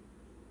quick,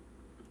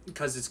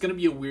 because it's going to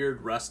be a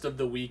weird rest of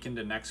the week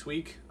into next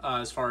week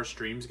as far as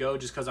streams go,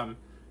 just because I'm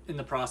in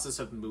the process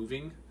of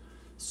moving.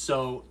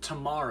 So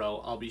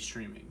tomorrow I'll be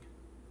streaming.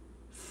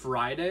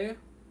 Friday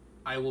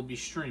I will be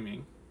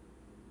streaming.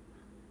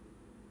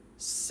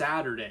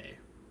 Saturday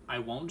I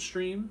won't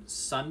stream.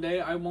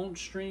 Sunday I won't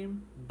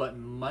stream. But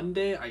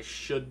Monday I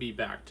should be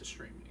back to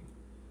streaming.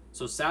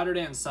 So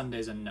Saturday and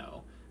Sunday's a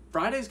no.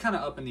 Friday's kind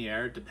of up in the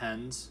air. It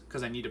depends,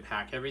 because I need to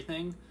pack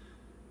everything.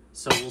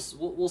 So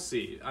we'll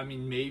see. I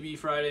mean, maybe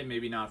Friday,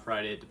 maybe not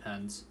Friday. It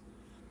depends.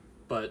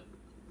 But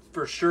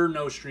for sure,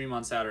 no stream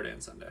on Saturday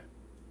and Sunday.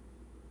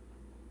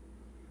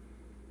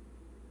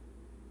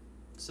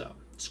 So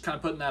just kind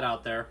of putting that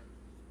out there.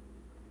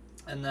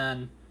 And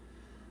then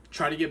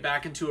try to get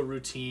back into a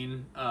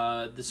routine.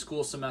 The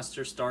school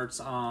semester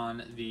starts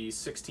on the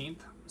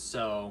 16th.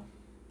 So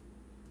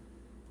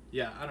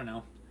yeah, I don't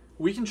know.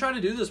 We can try to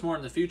do this more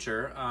in the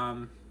future.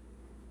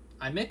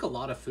 I make a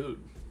lot of food.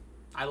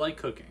 I like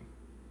cooking.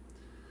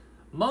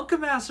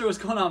 Monkamaster, what's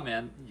going on,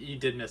 man? You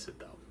did miss it,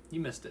 though. You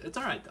missed it. It's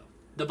all right, though.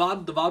 The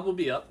VOD will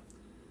be up.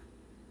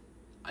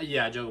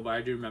 Yeah, Joe,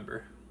 I do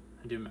remember.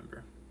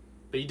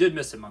 But you did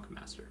miss it,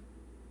 Monkamaster.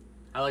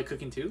 I like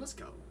cooking, too. Let's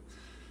go.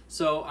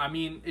 So, I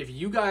mean, if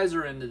you guys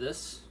are into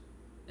this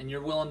and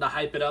you're willing to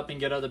hype it up and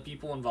get other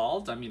people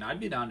involved, I mean, I'd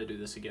be down to do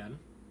this again.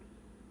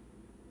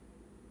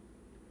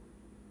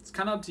 It's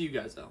kind of up to you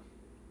guys, though.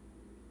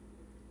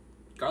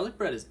 Garlic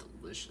bread is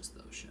delicious,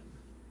 though, Shin.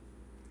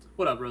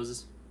 What up,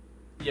 Roses?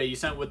 Yeah, you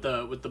sent with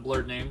the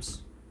blurred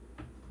names.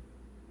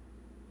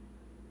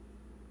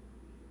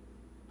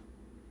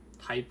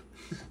 Hype.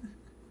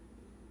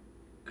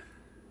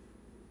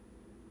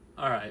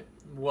 Alright,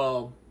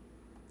 well,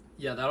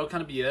 yeah, that'll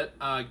kind of be it.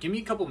 Give me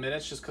a couple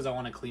minutes just because I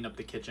want to clean up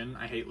the kitchen.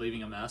 I hate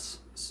leaving a mess.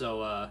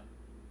 So,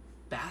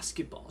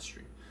 basketball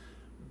stream.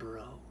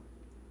 Bro.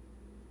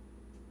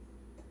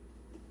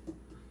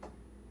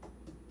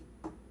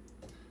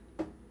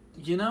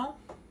 You know,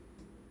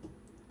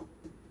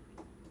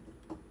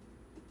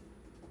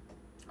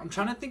 I'm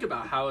trying to think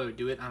about how I would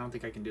do it. I don't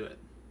think I can do it.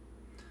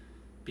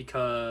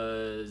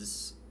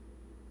 Because,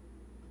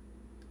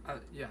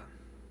 yeah.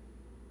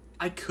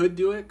 I could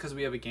do it because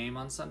we have a game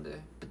on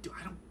Sunday. But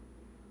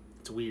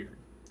it's weird.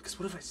 Because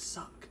what if I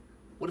suck?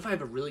 What if I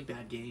have a really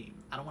bad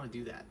game? I don't want to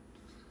do that.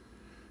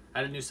 I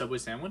had a new Subway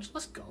sandwich.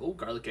 Let's go.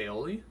 Garlic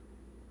aioli.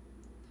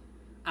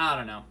 I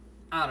don't know.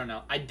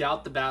 I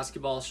doubt the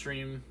basketball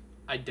stream.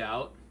 I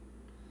doubt.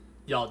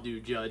 Y'all do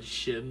judge,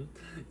 Shin.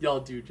 Y'all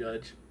do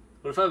judge.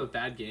 What if I have a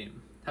bad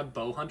game? Have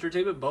Bowhunter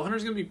tape it?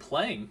 Bowhunter's going to be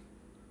playing.